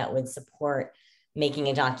of that would support making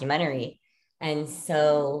a documentary. And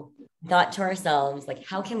so thought to ourselves, like,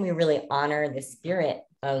 how can we really honor the spirit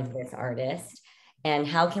of this artist? And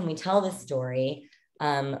how can we tell the story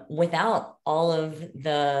without all of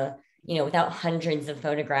the, without hundreds of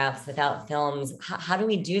photographs, without films? How do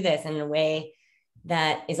we do this in a way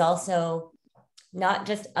that is also not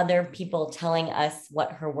just other people telling us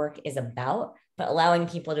what her work is about, but allowing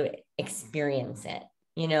people to experience it?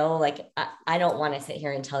 I don't want to sit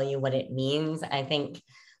here and tell you what it means. I think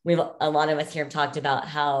a lot of us here have talked about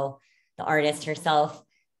how the artist herself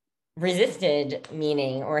resisted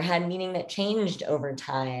meaning or had meaning that changed over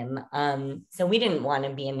time. So we didn't want to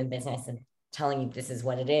be in the business of telling you this is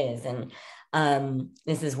what it is and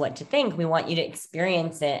this is what to think. We want you to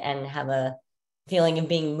experience it and have a feeling of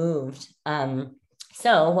being moved.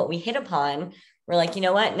 So what we hit upon, we're like, you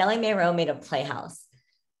know what? Nellie Mae Rowe made a Playhouse.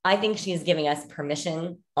 I think she's giving us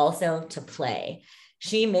permission also to play.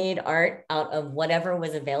 She made art out of whatever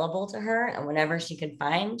was available to her and whatever she could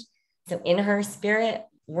find. So in her spirit,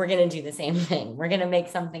 we're going to do the same thing. We're going to make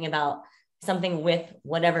something with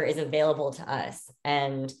whatever is available to us.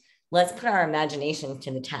 And let's put our imaginations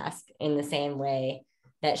to the task in the same way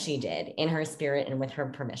that she did, in her spirit and with her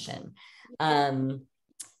permission.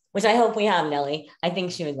 Which I hope we have, Nellie. I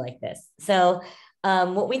think she would like this. So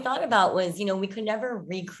what we thought about was, we could never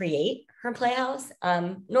recreate her Playhouse,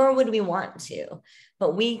 nor would we want to,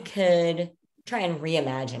 but we could try and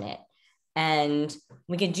reimagine it. And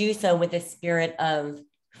we could do so with a spirit of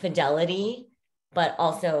fidelity, but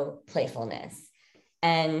also playfulness.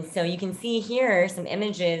 And so you can see here some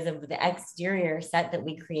images of the exterior set that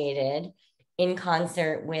we created in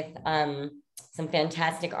concert with some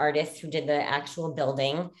fantastic artists who did the actual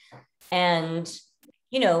building. And,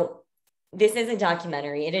 this is a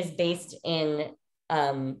documentary. It is based in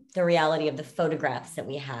the reality of the photographs that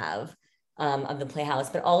we have of the Playhouse,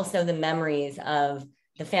 but also the memories of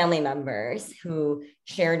the family members who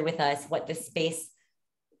shared with us what the space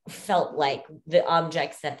felt like, the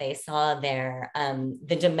objects that they saw there,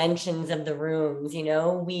 the dimensions of the rooms.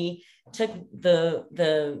 We took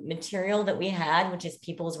the material that we had, which is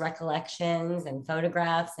people's recollections and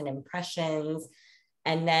photographs and impressions,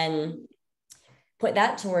 and then put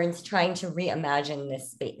that towards trying to reimagine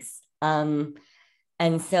this space.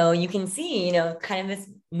 And so you can see, kind of this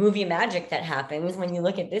movie magic that happens when you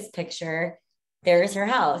look at this picture. There's her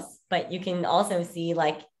house, but you can also see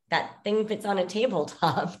like that thing fits on a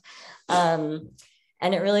tabletop. And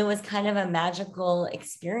it really was kind of a magical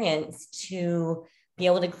experience to be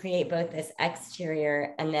able to create both this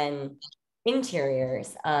exterior and then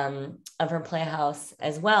interiors of her Playhouse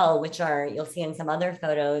as well, which are, you'll see in some other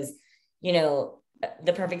photos,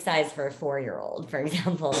 the perfect size for a 4-year-old, for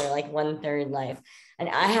example. They're like 1/3 life. And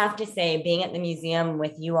I have to say, being at the museum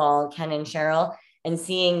with you all, Ken and Cheryl, and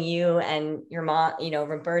seeing you and your mom,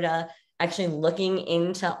 Roberta, actually looking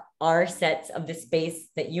into our sets of the space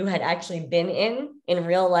that you had actually been in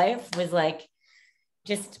real life was like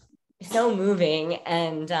just so moving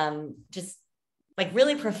and just like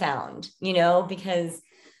really profound, because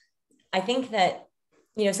I think that,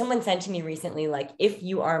 someone said to me recently, like, if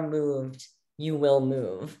you are moved, you will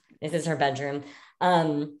move. This is her bedroom.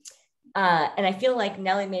 And I feel like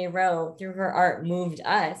Nellie Mae Rowe, through her art, moved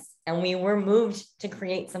us, and we were moved to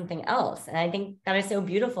create something else. And I think that is so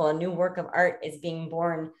beautiful. A new work of art is being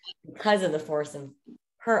born because of the force of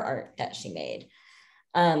her art that she made.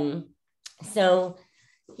 So,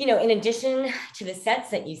 in addition to the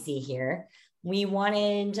sets that you see here, we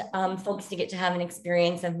wanted folks to get to have an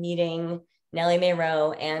experience of meeting Nellie Mae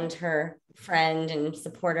Rowe and her friend and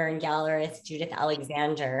supporter and gallerist, Judith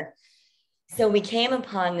Alexander. So we came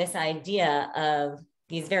upon this idea of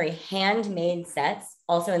these very handmade sets,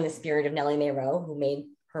 also in the spirit of Nellie Mae Rowe, who made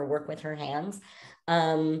her work with her hands,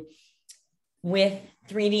 with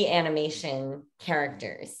 3D animation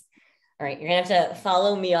characters. All right, you're gonna have to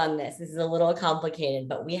follow me on this. This is a little complicated,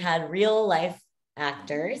 but we had real life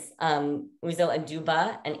actors, Uzo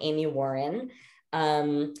Aduba and Amy Warren,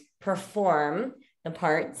 perform the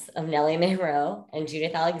parts of Nellie Mae Rowe and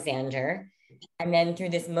Judith Alexander. And then through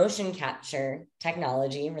this motion capture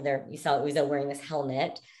technology, where you saw Uzo wearing this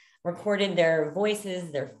helmet, recorded their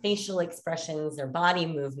voices, their facial expressions, their body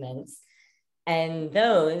movements. And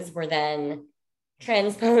those were then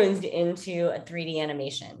transposed into a 3D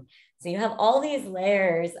animation. So you have all these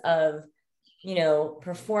layers of, you know,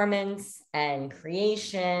 performance and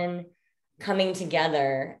creation coming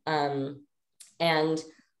together. And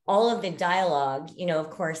all of the dialogue, you know,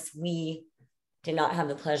 of course, we did not have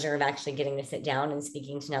the pleasure of actually getting to sit down and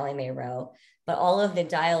speaking to Nellie Mae Rowe, but all of the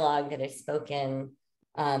dialogue that is spoken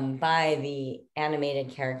by the animated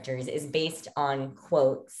characters is based on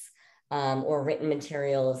quotes or written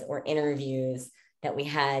materials or interviews that we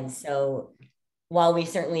had. So while we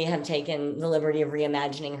certainly have taken the liberty of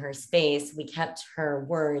reimagining her space, we kept her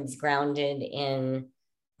words grounded in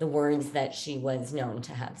the words that she was known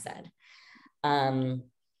to have said.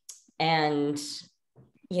 And,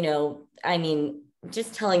 you know, I mean,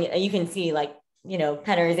 just telling you can see, like, you know,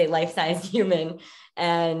 Penner is a life-sized human,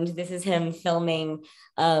 and this is him filming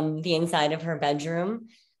the inside of her bedroom.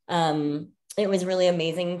 It was really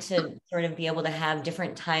amazing to sort of be able to have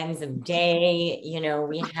different times of day. You know,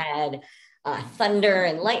 we had thunder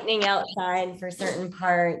and lightning outside for certain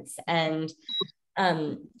parts. And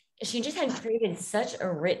she just had created such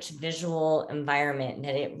a rich visual environment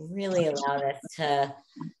that it really allowed us to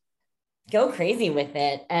go crazy with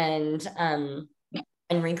it and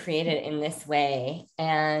recreate it in this way.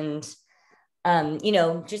 And, you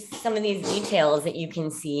know, just some of these details that you can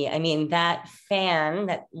see. I mean, that fan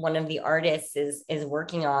that one of the artists is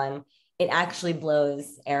working on, it actually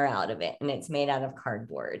blows air out of it, and it's made out of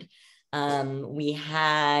cardboard. We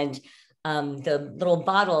had the little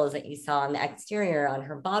bottles that you saw on the exterior on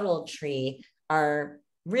her bottle tree are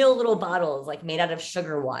real little bottles, like made out of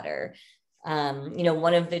sugar water. You know,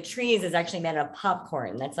 one of the trees is actually made out of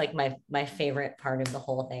popcorn. That's like my favorite part of the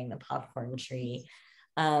whole thing, the popcorn tree.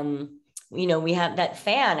 You know, we have that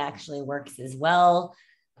fan actually works as well.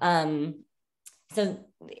 So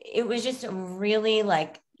it was just a really,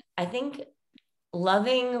 like, I think,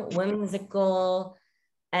 loving, whimsical,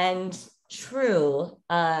 and true,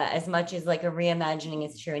 as much as like a reimagining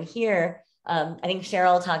is true. And here, I think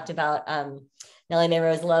Cheryl talked about Nellie Mae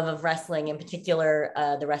Rowe's love of wrestling, in particular,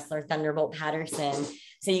 the wrestler Thunderbolt Patterson.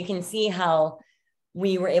 So you can see how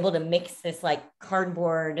we were able to mix this like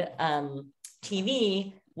cardboard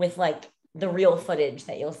TV with like the real footage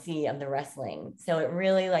that you'll see of the wrestling. So it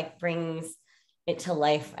really like brings it to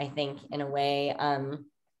life, I think, in a way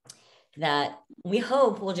that we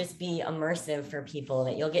hope will just be immersive for people,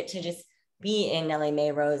 that you'll get to just be in Nellie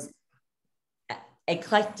Mae Rowe's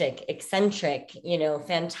eclectic, eccentric, you know,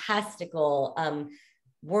 fantastical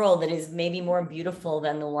world that is maybe more beautiful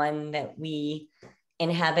than the one that we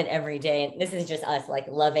inhabit every day. This is just us like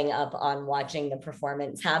loving up on watching the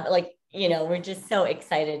performance happen. Like, you know, we're just so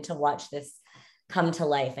excited to watch this come to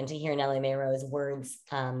life and to hear Nellie Mae Rowe's words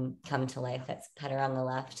come to life. That's Petter on the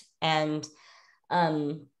left. And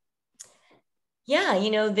yeah,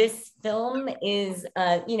 you know, this film is,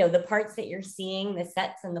 you know, the parts that you're seeing, the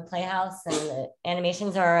sets and the Playhouse and the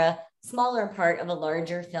animations are a smaller part of a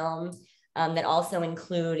larger film that also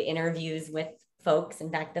include interviews with folks.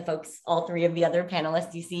 In fact, the folks, all three of the other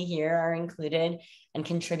panelists you see here are included and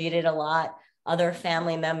contributed a lot. Other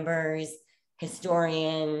family members,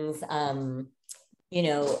 historians, you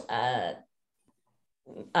know,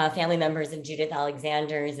 family members of Judith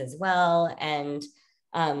Alexander's as well, and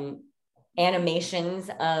animations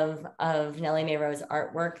of Nellie Mae Rowe's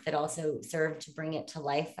artwork that also served to bring it to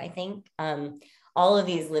life, I think. All of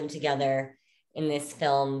these live together in this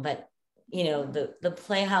film, but you know, the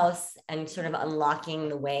Playhouse and sort of unlocking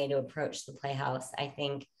the way to approach the Playhouse, I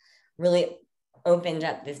think, really opened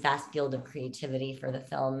up this vast field of creativity for the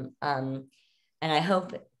film. And I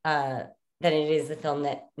hope that it is the film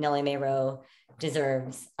that Nellie Mae Rowe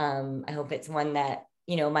deserves. I hope it's one that,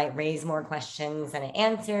 you know, might raise more questions than it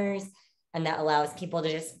answers, and that allows people to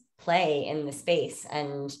just play in the space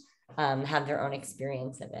and have their own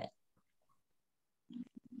experience of it.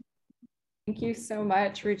 Thank you so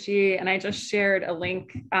much, Ruchi. And I just shared a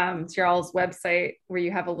link to y'all's website where you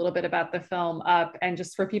have a little bit about the film up. And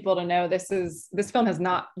just for people to know, this film has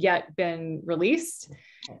not yet been released.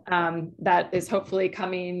 That is hopefully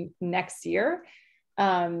coming next year.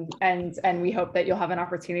 And we hope that you'll have an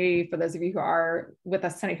opportunity, for those of you who are with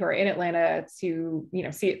us tonight who are in Atlanta, to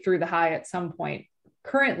see it through the High at some point.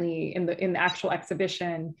 Currently in the actual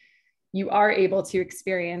exhibition, you are able to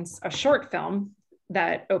experience a short film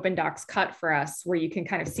that Open Docs cut for us, where you can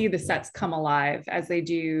kind of see the sets come alive as they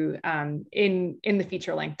do in the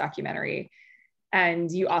feature-length documentary.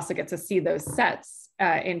 And you also get to see those sets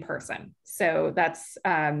in person. So that's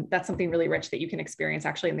something really rich that you can experience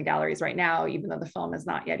actually in the galleries right now, even though the film has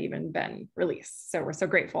not yet even been released. So we're so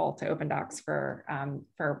grateful to Open Docs for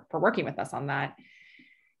working with us on that.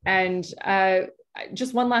 And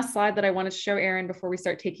just one last slide that I wanted to show Erin before we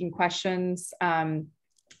start taking questions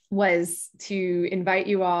was to invite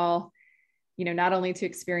you all, not only to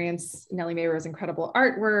experience Nellie Mae Rowe's incredible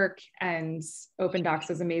artwork and Open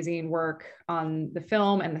Docs' amazing work on the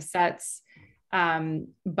film and the sets,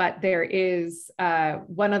 but there is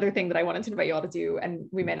one other thing that I wanted to invite you all to do, and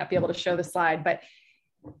we may not be able to show the slide, but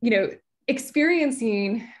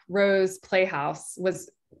experiencing Rowe's Playhouse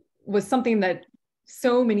was something that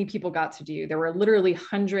so many people got to do. There were literally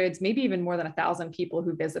hundreds, maybe even more than 1,000 people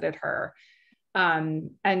who visited her.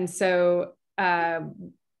 And so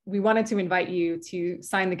we wanted to invite you to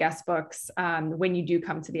sign the guest books when you do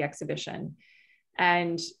come to the exhibition.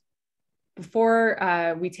 And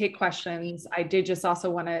before we take questions, I did just also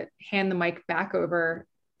want to hand the mic back over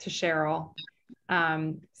to Cheryl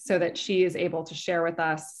so that she is able to share with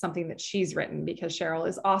us something that she's written, because Cheryl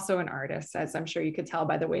is also an artist, as I'm sure you could tell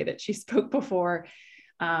by the way that she spoke before.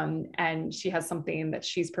 And she has something that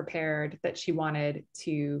she's prepared that she wanted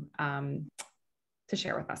to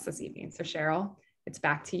share with us this evening. So Cheryl, it's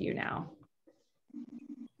back to you now.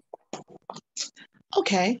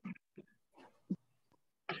 Okay.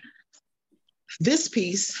 This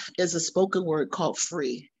piece is a spoken word called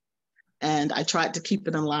Free. And I tried to keep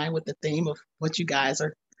it in line with the theme of what you guys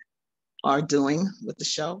are doing with the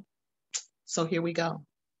show. So here we go.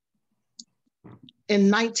 In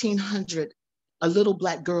 1900, a little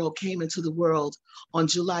Black girl came into the world on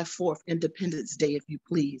July 4th, Independence Day, if you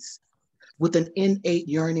please, with an innate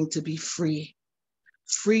yearning to be free,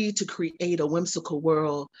 free to create a whimsical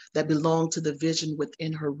world that belonged to the vision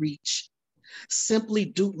within her reach, simply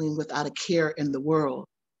doodling without a care in the world,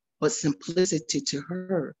 but simplicity to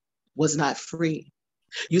her was not free.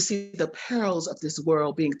 You see, the perils of this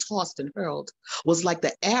world being tossed and hurled was like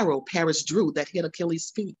the arrow Paris drew that hit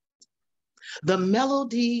Achilles' feet. The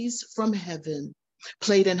melodies from heaven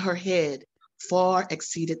played in her head far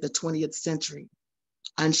exceeded the 20th century,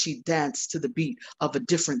 and she danced to the beat of a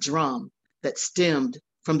different drum that stemmed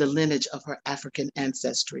from the lineage of her African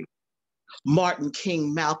ancestry. Martin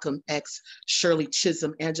King, Malcolm X, Shirley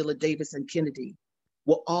Chisholm, Angela Davis, and Kennedy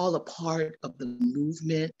were all a part of the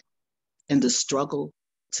movement and the struggle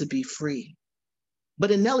to be free.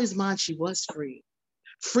 But in Nellie's mind, she was free,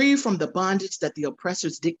 free from the bondage that the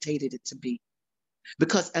oppressors dictated it to be.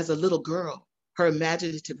 Because as a little girl, her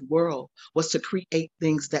imaginative world was to create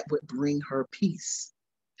things that would bring her peace.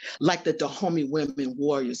 Like the Dahomey women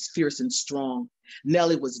warriors, fierce and strong,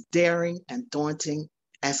 Nellie was daring and daunting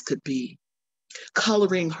as could be,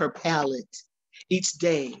 coloring her palette each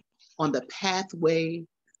day on the pathway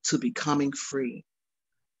to becoming free.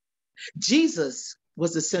 Jesus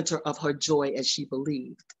was the center of her joy as she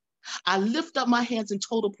believed. I lift up my hands in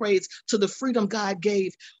total praise to the freedom God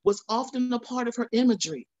gave was often a part of her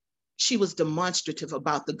imagery. She was demonstrative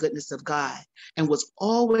about the goodness of God and was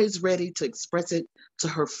always ready to express it to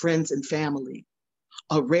her friends and family.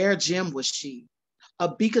 A rare gem was she,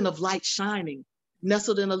 a beacon of light shining,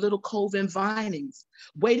 nestled in a little cove in Vinings,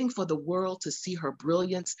 waiting for the world to see her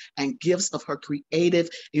brilliance and gifts of her creative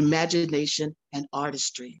imagination and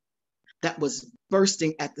artistry that was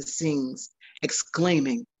bursting at the seams,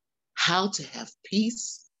 exclaiming, how to have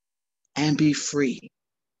peace and be free.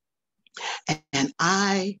 And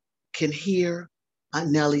I can hear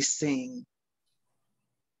Nellie sing,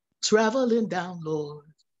 traveling down, Lord,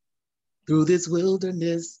 through this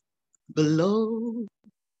wilderness below,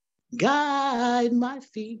 guide my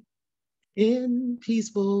feet in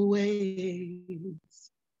peaceful ways,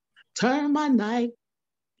 turn my night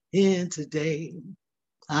into day.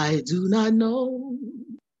 I do not know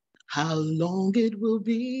how long it will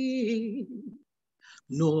be,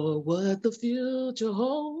 nor what the future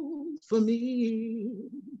holds for me.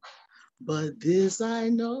 But this I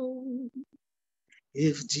know,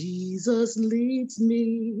 if Jesus leads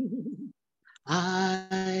me,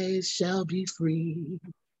 I shall be free,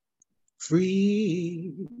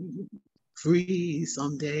 free, free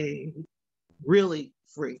someday, really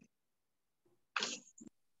free.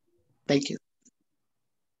 Thank you.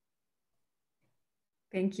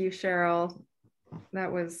 Thank you, Cheryl.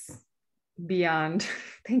 That was beyond.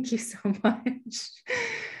 Thank you so much.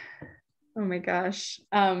 Oh my gosh.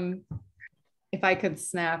 If I could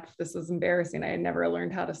snap, this is embarrassing. I had never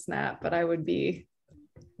learned how to snap, but I would be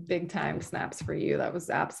big time snaps for you. That was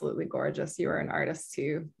absolutely gorgeous. You are an artist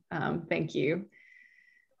too. Thank you.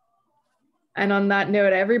 And on that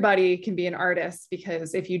note, everybody can be an artist,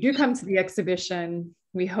 because if you do come to the exhibition,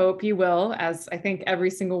 we hope you will, as I think every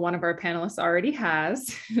single one of our panelists already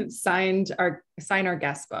has, sign our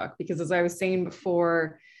guest book. Because as I was saying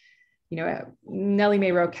before, you know, Nellie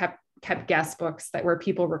Mae Rowe kept guest books that where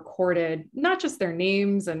people recorded not just their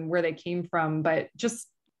names and where they came from, but just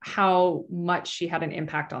how much she had an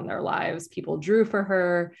impact on their lives. People drew for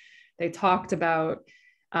her. They talked about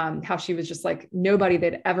how she was just like nobody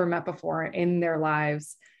they'd ever met before in their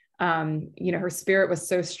lives. You know, her spirit was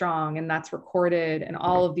so strong, and that's recorded in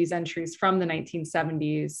all of these entries from the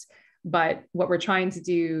 1970s. But what we're trying to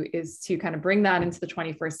do is to kind of bring that into the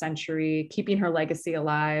 21st century, keeping her legacy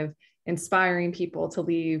alive, inspiring people to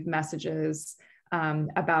leave messages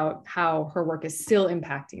about how her work is still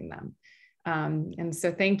impacting them. And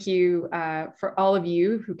so thank you for all of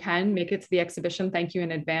you who can make it to the exhibition. Thank you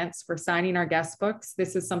in advance for signing our guest books.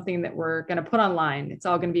 This is something that we're going to put online. It's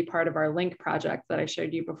all going to be part of our link project that I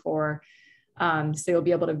showed you before. So you'll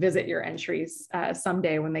be able to visit your entries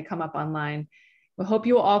someday when they come up online. We hope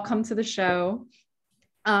you will all come to the show.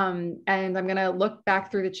 And I'm going to look back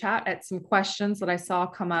through the chat at some questions that I saw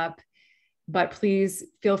come up, but please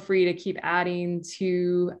feel free to keep adding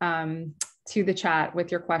to the chat with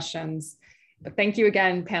your questions. But thank you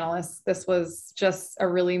again, panelists. This was just a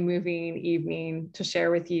really moving evening to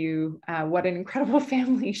share with you what an incredible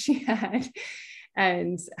family she had,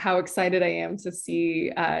 and how excited I am to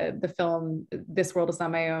see the film This World Is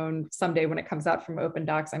Not My Own someday when it comes out from Open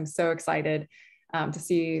Docs. I'm so excited to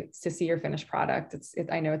see your finished product.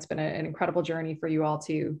 I know it's been an incredible journey for you all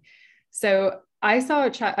too. So I saw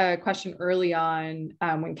a question early on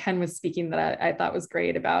when Ken was speaking that I thought was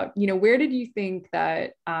great about, you know, where did you think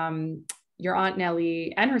that your Aunt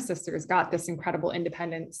Nellie and her sisters got this incredible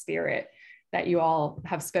independent spirit that you all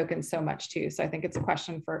have spoken so much to? So I think it's a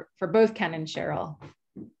question for both Ken and Cheryl.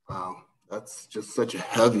 Wow, that's just such a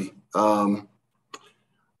heavy,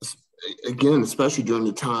 again, especially during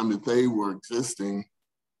the time that they were existing,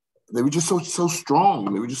 they were just so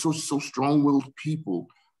strong. They were just so strong-willed people.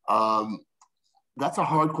 That's a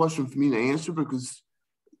hard question for me to answer, because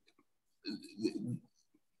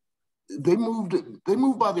they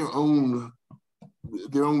moved by their own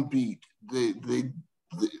beat. They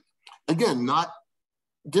again, not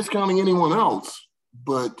discounting anyone else,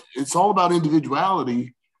 but it's all about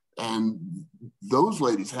individuality, and those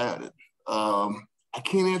ladies had it. I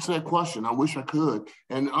can't answer that question. I wish I could.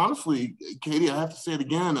 And honestly, Katie, I have to say it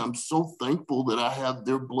again. I'm so thankful that I have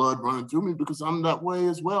their blood running through me, because I'm that way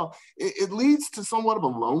as well. It leads to somewhat of a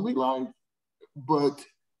lonely life, but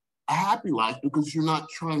a happy life, because you're not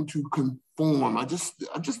trying to conform. I just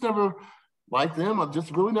never liked them. I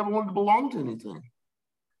just really never wanted to belong to anything.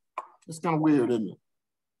 It's kind of weird, isn't it?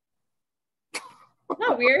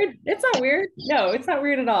 Not weird. It's not weird. No, it's not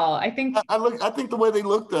weird at all. I think the way they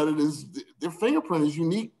looked at it is their fingerprint is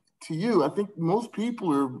unique to you. I think most people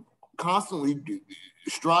are constantly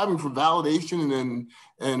striving for validation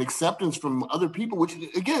and acceptance from other people, which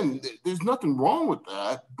again, there's nothing wrong with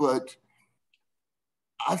that, but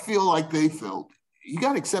I feel like they felt you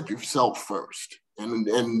got to accept yourself first. And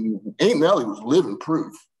Aunt Nellie was living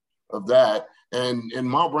proof of that. And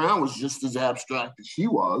Ma Brown was just as abstract as she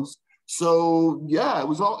was. So yeah,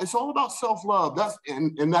 it's all about self-love.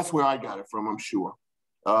 That's where I got it from, I'm sure.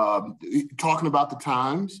 Talking about the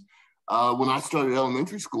times, when I started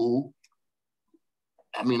elementary school,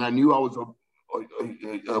 I mean, I knew I was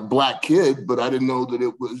a Black kid, but I didn't know that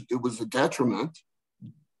it was a detriment,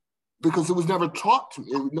 because it was never taught to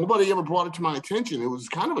me. Nobody ever brought it to my attention. It was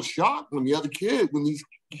kind of a shock when these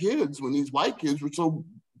white kids were so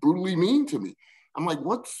brutally mean to me. I'm like,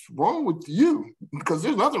 what's wrong with you? Because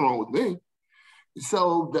there's nothing wrong with me.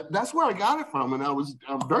 So that's where I got it from. And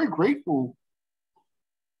I'm very grateful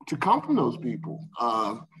to come from those people.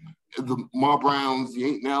 The Ma Browns, the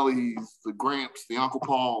Aunt Nellies, the Gramps, the Uncle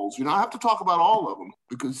Pauls. You know, I have to talk about all of them,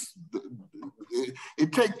 because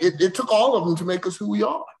it took all of them to make us who we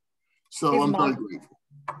are. So I'm very grateful.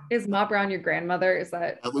 Is Ma Brown your grandmother?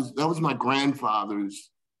 That was my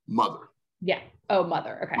grandfather's mother. Yeah. Oh,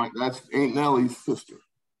 mother. Okay. That's Aunt Nellie's sister.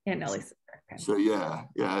 Aunt Nellie's sister. Okay. So yeah.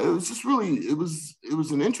 It was just really, it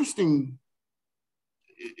was an interesting.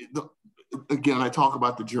 Again, I talk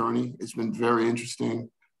about the journey. It's been very interesting.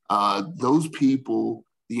 Those people,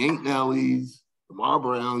 the Aunt Nellies, the Ma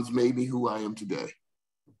Browns, made me who I am today.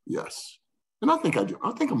 Yes, and I think I do.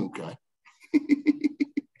 I think I'm okay.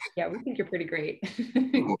 Yeah, we think you're pretty great.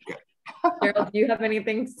 Okay. Gerald, do you have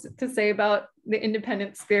anything to say about the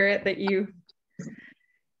independent spirit that you?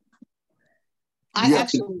 I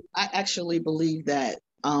actually believe that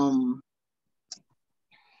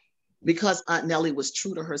because Aunt Nellie was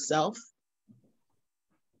true to herself.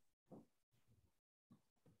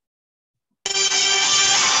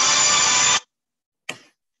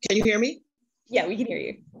 Can you hear me? Yeah, we can hear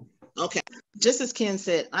you. Okay. Just as Ken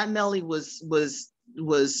said, Aunt Nellie was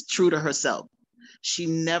true to herself. She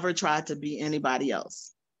never tried to be anybody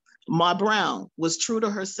else. Ma Brown was true to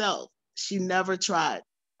herself. She never tried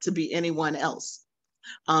to be anyone else.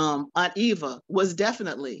 Aunt Eva was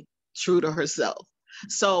definitely true to herself.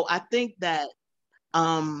 So I think that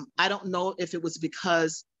I don't know if it was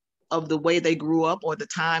because of the way they grew up or the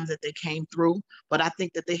times that they came through, but I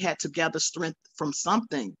think that they had to gather strength from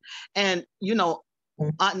something. And, you know,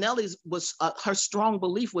 Aunt Nellie's was, her strong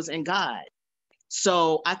belief was in God.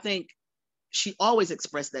 So I think she always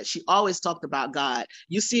expressed that. She always talked about God.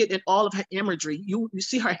 You see it in all of her imagery. You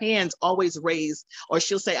see her hands always raised, or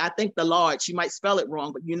she'll say, I thank the Lord. She might spell it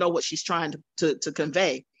wrong, but you know what she's trying to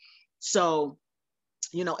convey. So,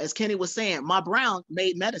 you know, as Kenny was saying, Ma Brown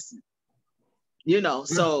made medicine, you know,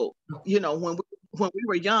 so, you know, when we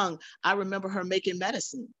were young, I remember her making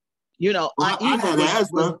medicine, you know. Well, I had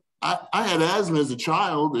asthma. I had asthma as a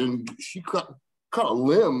child, and she cut a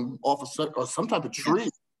limb off of some type of tree.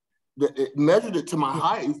 It measured it to my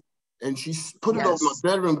height, and she put it over my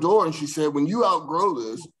bedroom door, and she said, when you outgrow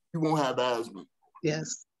this, you won't have asthma.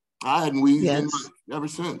 Yes. I hadn't wheezed in ever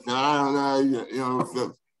since. And I don't know, you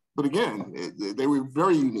know, but again, they were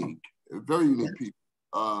very unique people.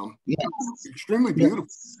 Extremely beautiful.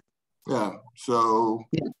 Yeah. So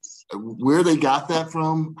where they got that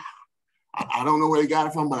from, I don't know where they got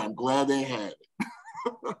it from, but I'm glad they had it.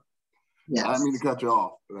 I didn't mean to cut you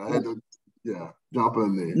off, but I had to, jump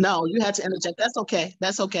in there. No, you had to interject. That's okay.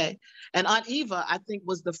 That's okay. And Aunt Eva, I think,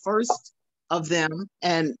 was the first of them.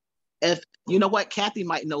 And if you know what, Kathy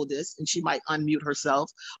might know this, and she might unmute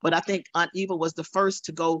herself, but I think Aunt Eva was the first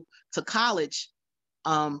to go to college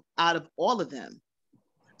out of all of them.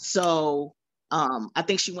 So I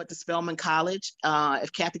think she went to Spelman College.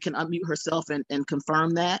 If Kathy can unmute herself and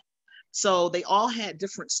confirm that. So they all had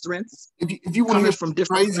different strengths. If you want to hear from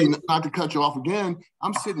different crazy, not to cut you off again,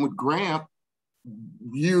 I'm sitting with Grant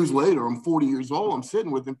years later. I'm 40 years old. I'm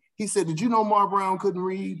sitting with him. He said, "Did you know Ma Brown couldn't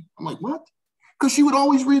read?" I'm like, "What?" Because she would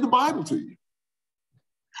always read the Bible to you.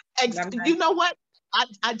 You know what?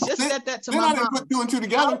 I just said that to my mom. Then I didn't put two and two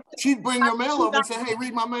together. She'd bring your mail over and say, "Hey,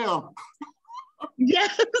 read my mail."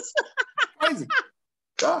 Yes. Crazy.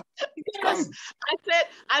 Yeah. Yes.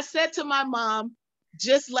 I said to my mom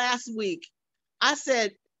just last week, I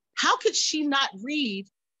said, how could she not read,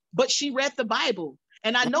 but she read the Bible?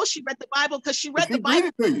 And I know she read the Bible because she read the Bible.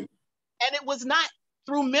 And it was not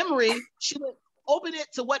through memory. She would open it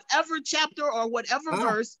to whatever chapter or whatever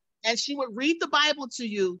verse, and she would read the Bible to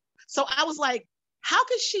you. So I was like, how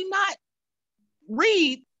could she not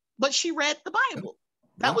read, but she read the Bible?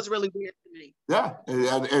 That was really weird to me. Yeah,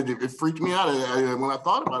 and it freaked me out. When I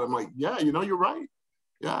thought about it, I'm like, yeah, you know, you're right.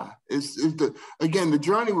 Yeah, again, the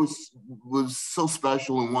journey was so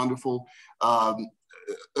special and wonderful.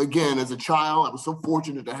 Again, as a child, I was so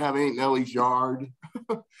fortunate to have Aunt Nellie's yard.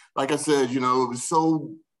 Like I said, you know, it was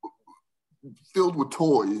so filled with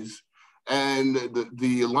toys, and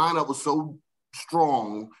the lineup was so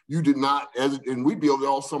strong. You did not, and we'd be over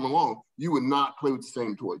there all summer long. You would not play with the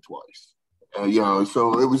same toy twice. You know,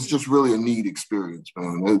 so it was just really a neat experience,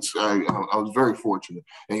 man. I was very fortunate.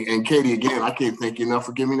 And Katie, again, I can't thank you enough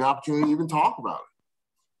for giving me the opportunity to even talk about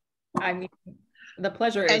it. I mean, the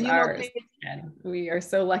pleasure is ours. And we are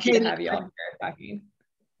so lucky to have you all here talking.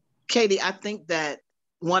 Katie, I think that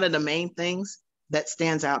one of the main things that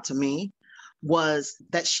stands out to me was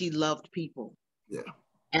that she loved people. Yeah.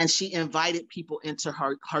 And she invited people into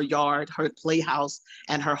her yard, her playhouse,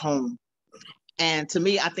 and her home. And to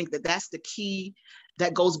me, I think that that's the key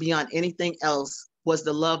that goes beyond anything else, was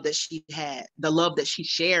the love that she had, the love that she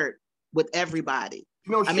shared with everybody.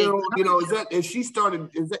 You know, Cheryl, you know, she started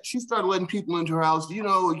letting people into her house. You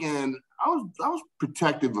know, again, I was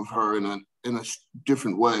protective of her in a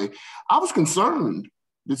different way. I was concerned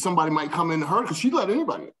that somebody might come into her because she let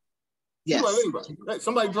anybody in. Yes. She let anybody. Right?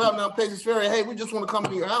 Somebody driving down Paces Ferry, hey, we just want to come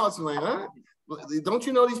to your house. And like, huh? Don't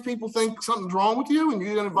you know these people think something's wrong with you and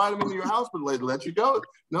you're going to invite them into your house, but they let you go?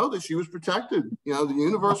 Know that she was protected. You know, the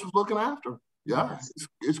universe was looking after her. Yeah,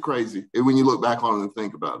 it's crazy when you look back on it and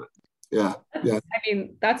think about it. Yeah. I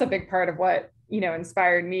mean, that's a big part of what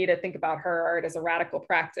inspired me to think about her art as a radical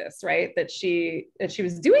practice, right? That she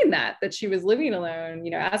was doing that she was living alone,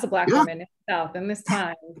 as a Black woman in the South in this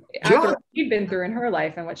time, after what she'd been through in her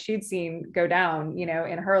life and what she'd seen go down,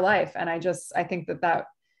 in her life. And I think that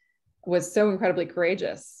was so incredibly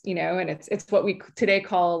courageous, and it's what we today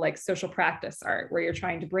call like social practice art, where you're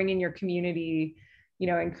trying to bring in your community,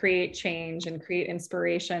 and create change and create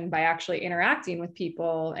inspiration by actually interacting with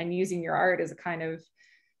people and using your art as a kind of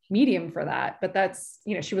medium for that. But that's,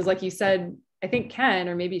 she was, like you said, I think Ken,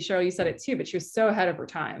 or maybe Cheryl, you said it too, but she was so ahead of her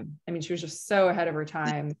time. I mean, she was just so ahead of her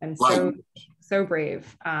time, and so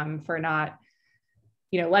brave for not,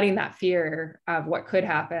 letting that fear of what could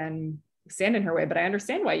happen stand in her way. But I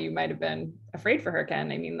understand why you might have been afraid for her,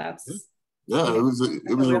 Ken. I mean, that's it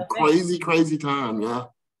was a crazy time. Yeah.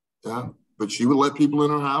 But she would let people in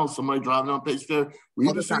her house. Somebody driving down Page Fair, we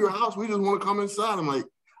need to see your house. We just want to come inside. I'm like,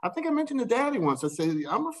 I think I mentioned to Daddy once. I said,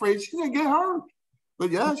 I'm afraid she's gonna get hurt. But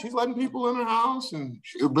yeah, she's letting people in her house, and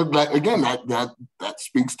but again, that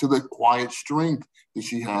speaks to the quiet strength that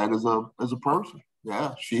she had as a person.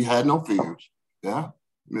 Yeah, she had no fears. Yeah,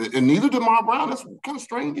 and neither did Ma Brown. That's kind of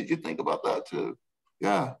strange that you think about that too.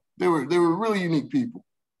 Yeah, they were really unique people.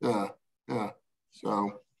 Yeah.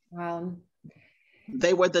 So.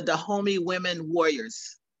 They were the Dahomey women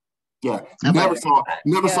warriors. Yeah, never saw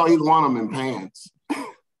either one of them in pants.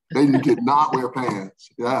 They did not wear pants.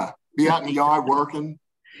 Yeah, be out in the yard working.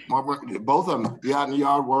 Both of them be out in the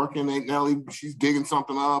yard working. Aunt Nellie, she's digging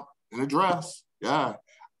something up in a dress. Yeah,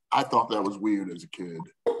 I thought that was weird as a kid.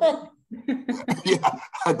 Yeah,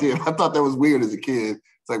 I did. I thought that was weird as a kid.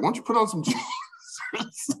 It's like, why don't you put on some jeans or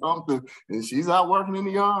something? And she's out working in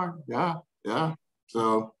the yard. Yeah.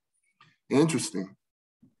 So interesting.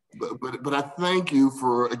 But I thank you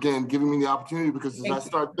for, again, giving me the opportunity, because as I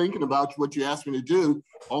start thinking about what you asked me to do,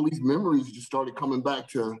 all these memories just started coming back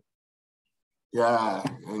to,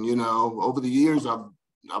 and over the years I've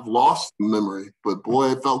lost memory, but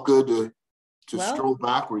boy, it felt good to stroll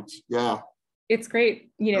backwards. Yeah. It's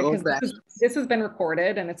great, because this has been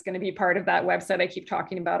recorded, and it's going to be part of that website I keep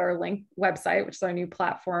talking about, our Link website, which is our new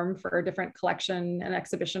platform for different collection and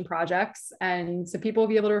exhibition projects. And so people will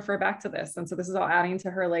be able to refer back to this. And so this is all adding to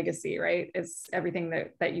her legacy, right? It's everything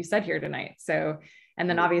that you said here tonight. So, and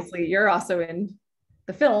then obviously you're also in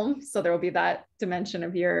the film, so there will be that dimension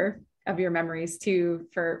of your memories too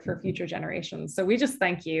for future generations. So we just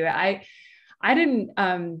thank you. I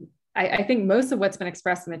think most of what's been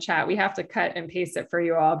expressed in the chat, we have to cut and paste it for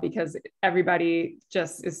you all, because everybody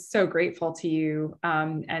just is so grateful to you,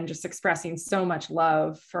 and just expressing so much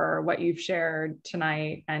love for what you've shared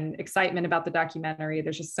tonight and excitement about the documentary.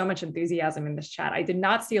 There's just so much enthusiasm in this chat. I did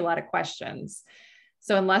not see a lot of questions.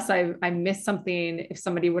 So unless I missed something, if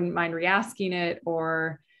somebody wouldn't mind re-asking it,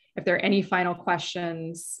 or if there are any final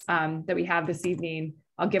questions that we have this evening,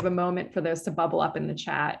 I'll give a moment for those to bubble up in the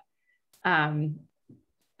chat.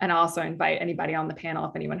 And also invite anybody on the panel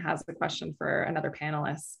if anyone has a question for another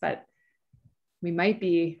panelist. But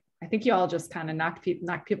I think you all just kind of knocked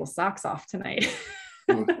people's socks off tonight.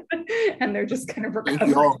 And they're just kind of recovering.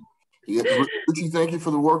 Thank you all. Yeah, Richie, thank you for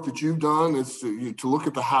the work that you've done. It's to look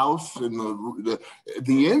at the house, and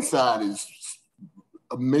the inside is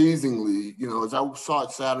amazingly, as I saw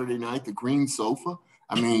it Saturday night, the green sofa.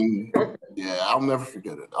 I mean, yeah, I'll never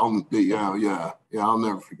forget it. I'll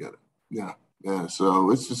never forget it. Yeah, so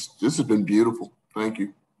this has been beautiful. Thank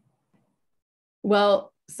you.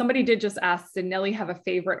 Well, somebody did just ask, did Nellie have a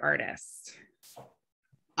favorite artist?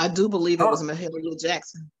 I do believe it was Mahalia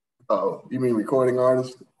Jackson. Oh, you mean recording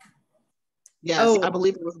artist? Yes, I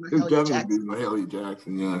believe it was Mahalia Jackson. Mahalia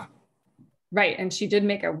Jackson, yeah. Right, and she did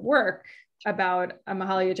make a work about a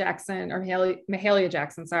Mahalia Jackson, or Mahalia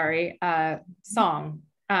Jackson, song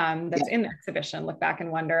that's in the exhibition. Look Back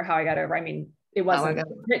and Wonder How I Got Over. I mean, it wasn't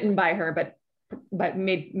written by her, but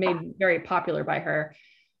made very popular by her.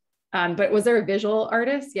 But was there a visual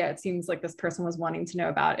artist? Yeah, it seems like this person was wanting to know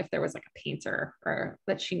about if there was like a painter or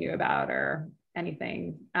that she knew about or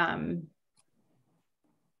anything.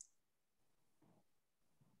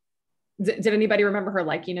 Did anybody remember her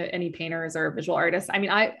liking any painters or visual artists? I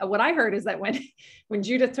mean, what I heard is that when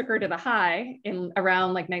Judith took her to the High in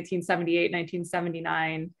around like 1978,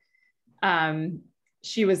 1979,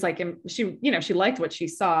 she was like, she liked what she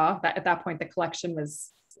saw. That at that point, the collection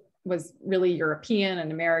was really European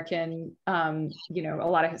and American, a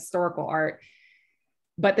lot of historical art,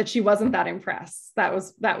 but that she wasn't that impressed. That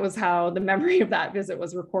was how the memory of that visit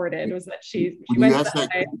was recorded, was that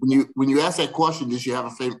when you asked that question, did she have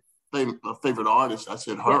a favorite artist? I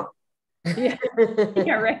said her. Yeah,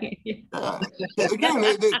 yeah, right. Yeah. Again,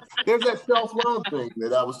 there's that self-love thing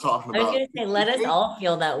that I was talking I was about. going to say, let us all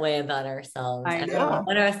feel that way about ourselves. I I know. mean,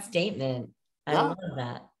 what a statement. I Yeah. love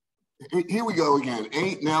that. Here we go again.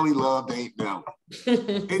 Ain't Nellie loved Ain't Nellie.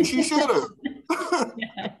 And she should have.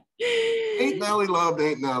 Ain't Nellie loved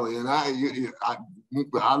Ain't Nellie. And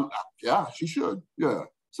yeah, she should. Yeah.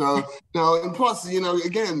 So, and plus,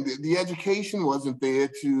 again, the education wasn't there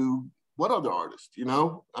to what other artist,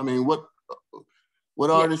 I mean, what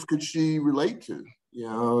artist could she relate to?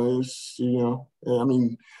 I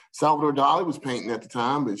mean, Salvador Dali was painting at the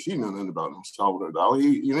time, but she knew nothing about Salvador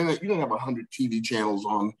Dali. You didn't have 100 TV channels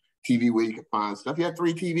on TV where you could find stuff. You had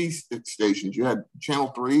 3 TV stations. You had Channel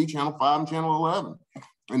 3, Channel 5, and Channel 11.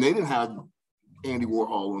 And they didn't have Andy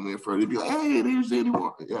Warhol on there for it. They'd be like, hey, there's Andy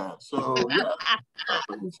Warhol. Yeah. So, yeah.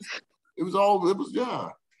 It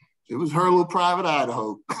was her little private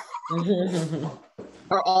Idaho.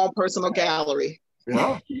 Her own personal gallery.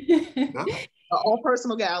 Yeah. Her own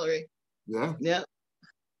personal gallery. Yeah. Yeah.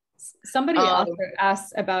 Somebody also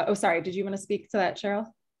asked about, oh, sorry, did you want to speak to that, Cheryl?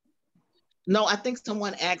 No, I think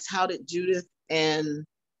someone asked, how did Judith and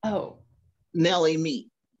Nellie meet?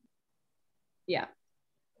 Yeah.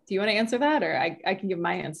 Do you want to answer that, or I can give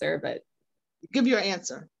my answer, but. Give your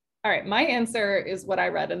answer. All right, my answer is what I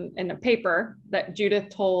read in a paper that Judith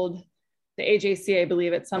told the AJC, I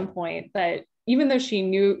believe, at some point, that even though she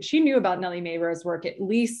knew about Nellie Mae Rowe's work at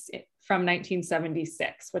least from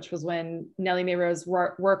 1976, which was when Nellie Mae Rowe's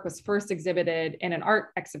work was first exhibited in an art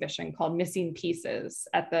exhibition called Missing Pieces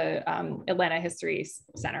at the Atlanta History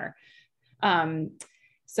Center.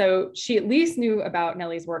 So she at least knew about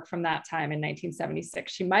Nellie's work from that time in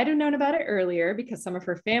 1976. She might have known about it earlier because some of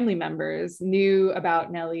her family members knew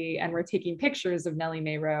about Nellie and were taking pictures of Nellie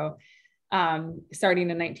Mae Rowe starting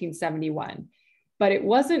in 1971. But it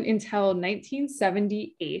wasn't until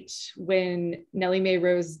 1978 when Nellie Mae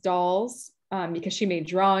Rowe's dolls, because she made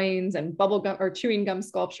drawings and bubble gum or chewing gum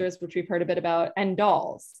sculptures, which we've heard a bit about, and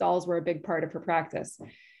dolls. Dolls were a big part of her practice.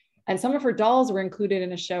 And some of her dolls were included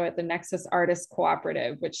in a show at the Nexus Artists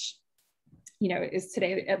Cooperative, which, is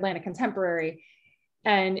today Atlanta Contemporary.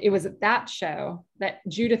 And it was at that show that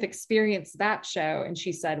Judith experienced that show. And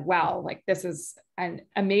she said, wow, like, this is an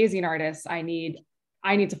amazing artist. I need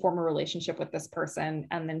to form a relationship with this person.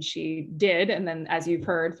 And then she did. And then, as you've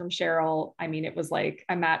heard from Cheryl, I mean, it was like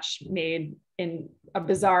a match made in a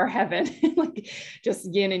bizarre heaven, like just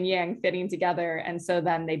yin and yang fitting together. And so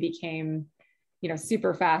then they became,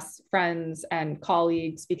 super fast friends and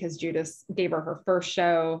colleagues, because Judith gave her first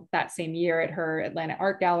show that same year at her Atlanta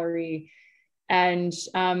Art Gallery. And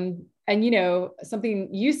something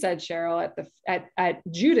you said, Cheryl, at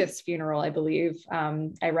Judith's funeral, I believe,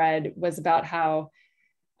 I read, was about how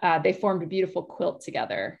they formed a beautiful quilt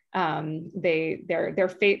together.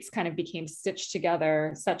 Their fates kind of became stitched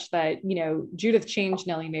together such that, Judith changed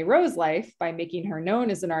Nellie Mae Rowe's life by making her known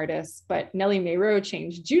as an artist, but Nellie Mae Rowe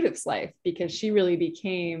changed Judith's life because she really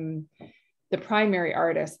became the primary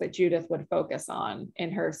artist that Judith would focus on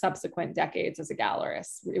in her subsequent decades as a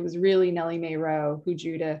gallerist. It was really Nellie Mae Rowe who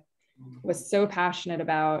Judith was so passionate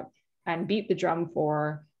about and beat the drum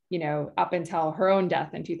for, up until her own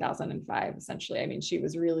death in 2005, essentially. I mean, she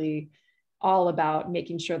was really all about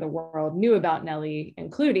making sure the world knew about Nellie,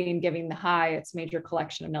 including giving the High its major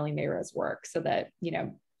collection of Nellie Mae Rowe's work so that,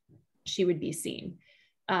 she would be seen.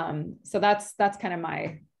 So that's kind of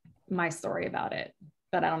my story about it.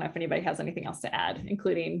 But I don't know if anybody has anything else to add,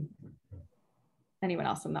 including anyone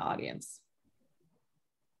else in the audience.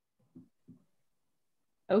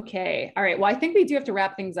 Okay, all right. Well, I think we do have to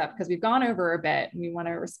wrap things up because we've gone over a bit and we want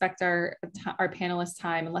to respect our panelists'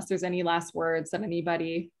 time, unless there's any last words that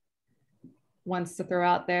anybody wants to throw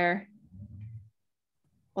out there.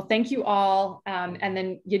 Well, thank you all. And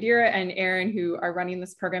then Yadira and Aaron, who are running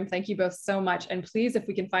this program, thank you both so much. And please, if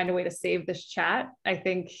we can find a way to save this chat, I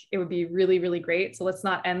think it would be really, really great. So let's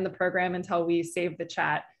not end the program until we save the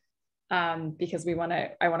chat. Because I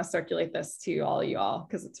want to circulate this to all you all,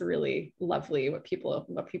 because it's really lovely what people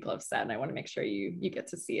have said. And I want to make sure you get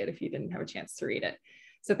to see it if you didn't have a chance to read it.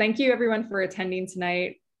 So thank you everyone for attending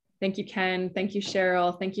tonight. Thank you, Ken. Thank you,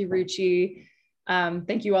 Cheryl. Thank you, Ruchi.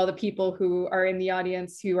 Thank you all the people who are in the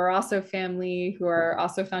audience, who are also family, who are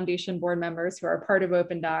also foundation board members, who are part of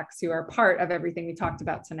Open Docs, who are part of everything we talked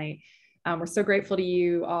about tonight. We're so grateful to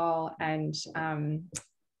you all, and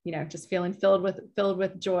just feeling filled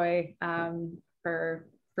with joy for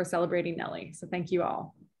celebrating Nellie. So thank you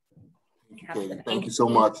all. Okay, thank you so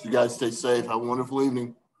much. You guys stay safe. Have a wonderful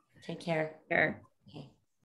evening. Take care.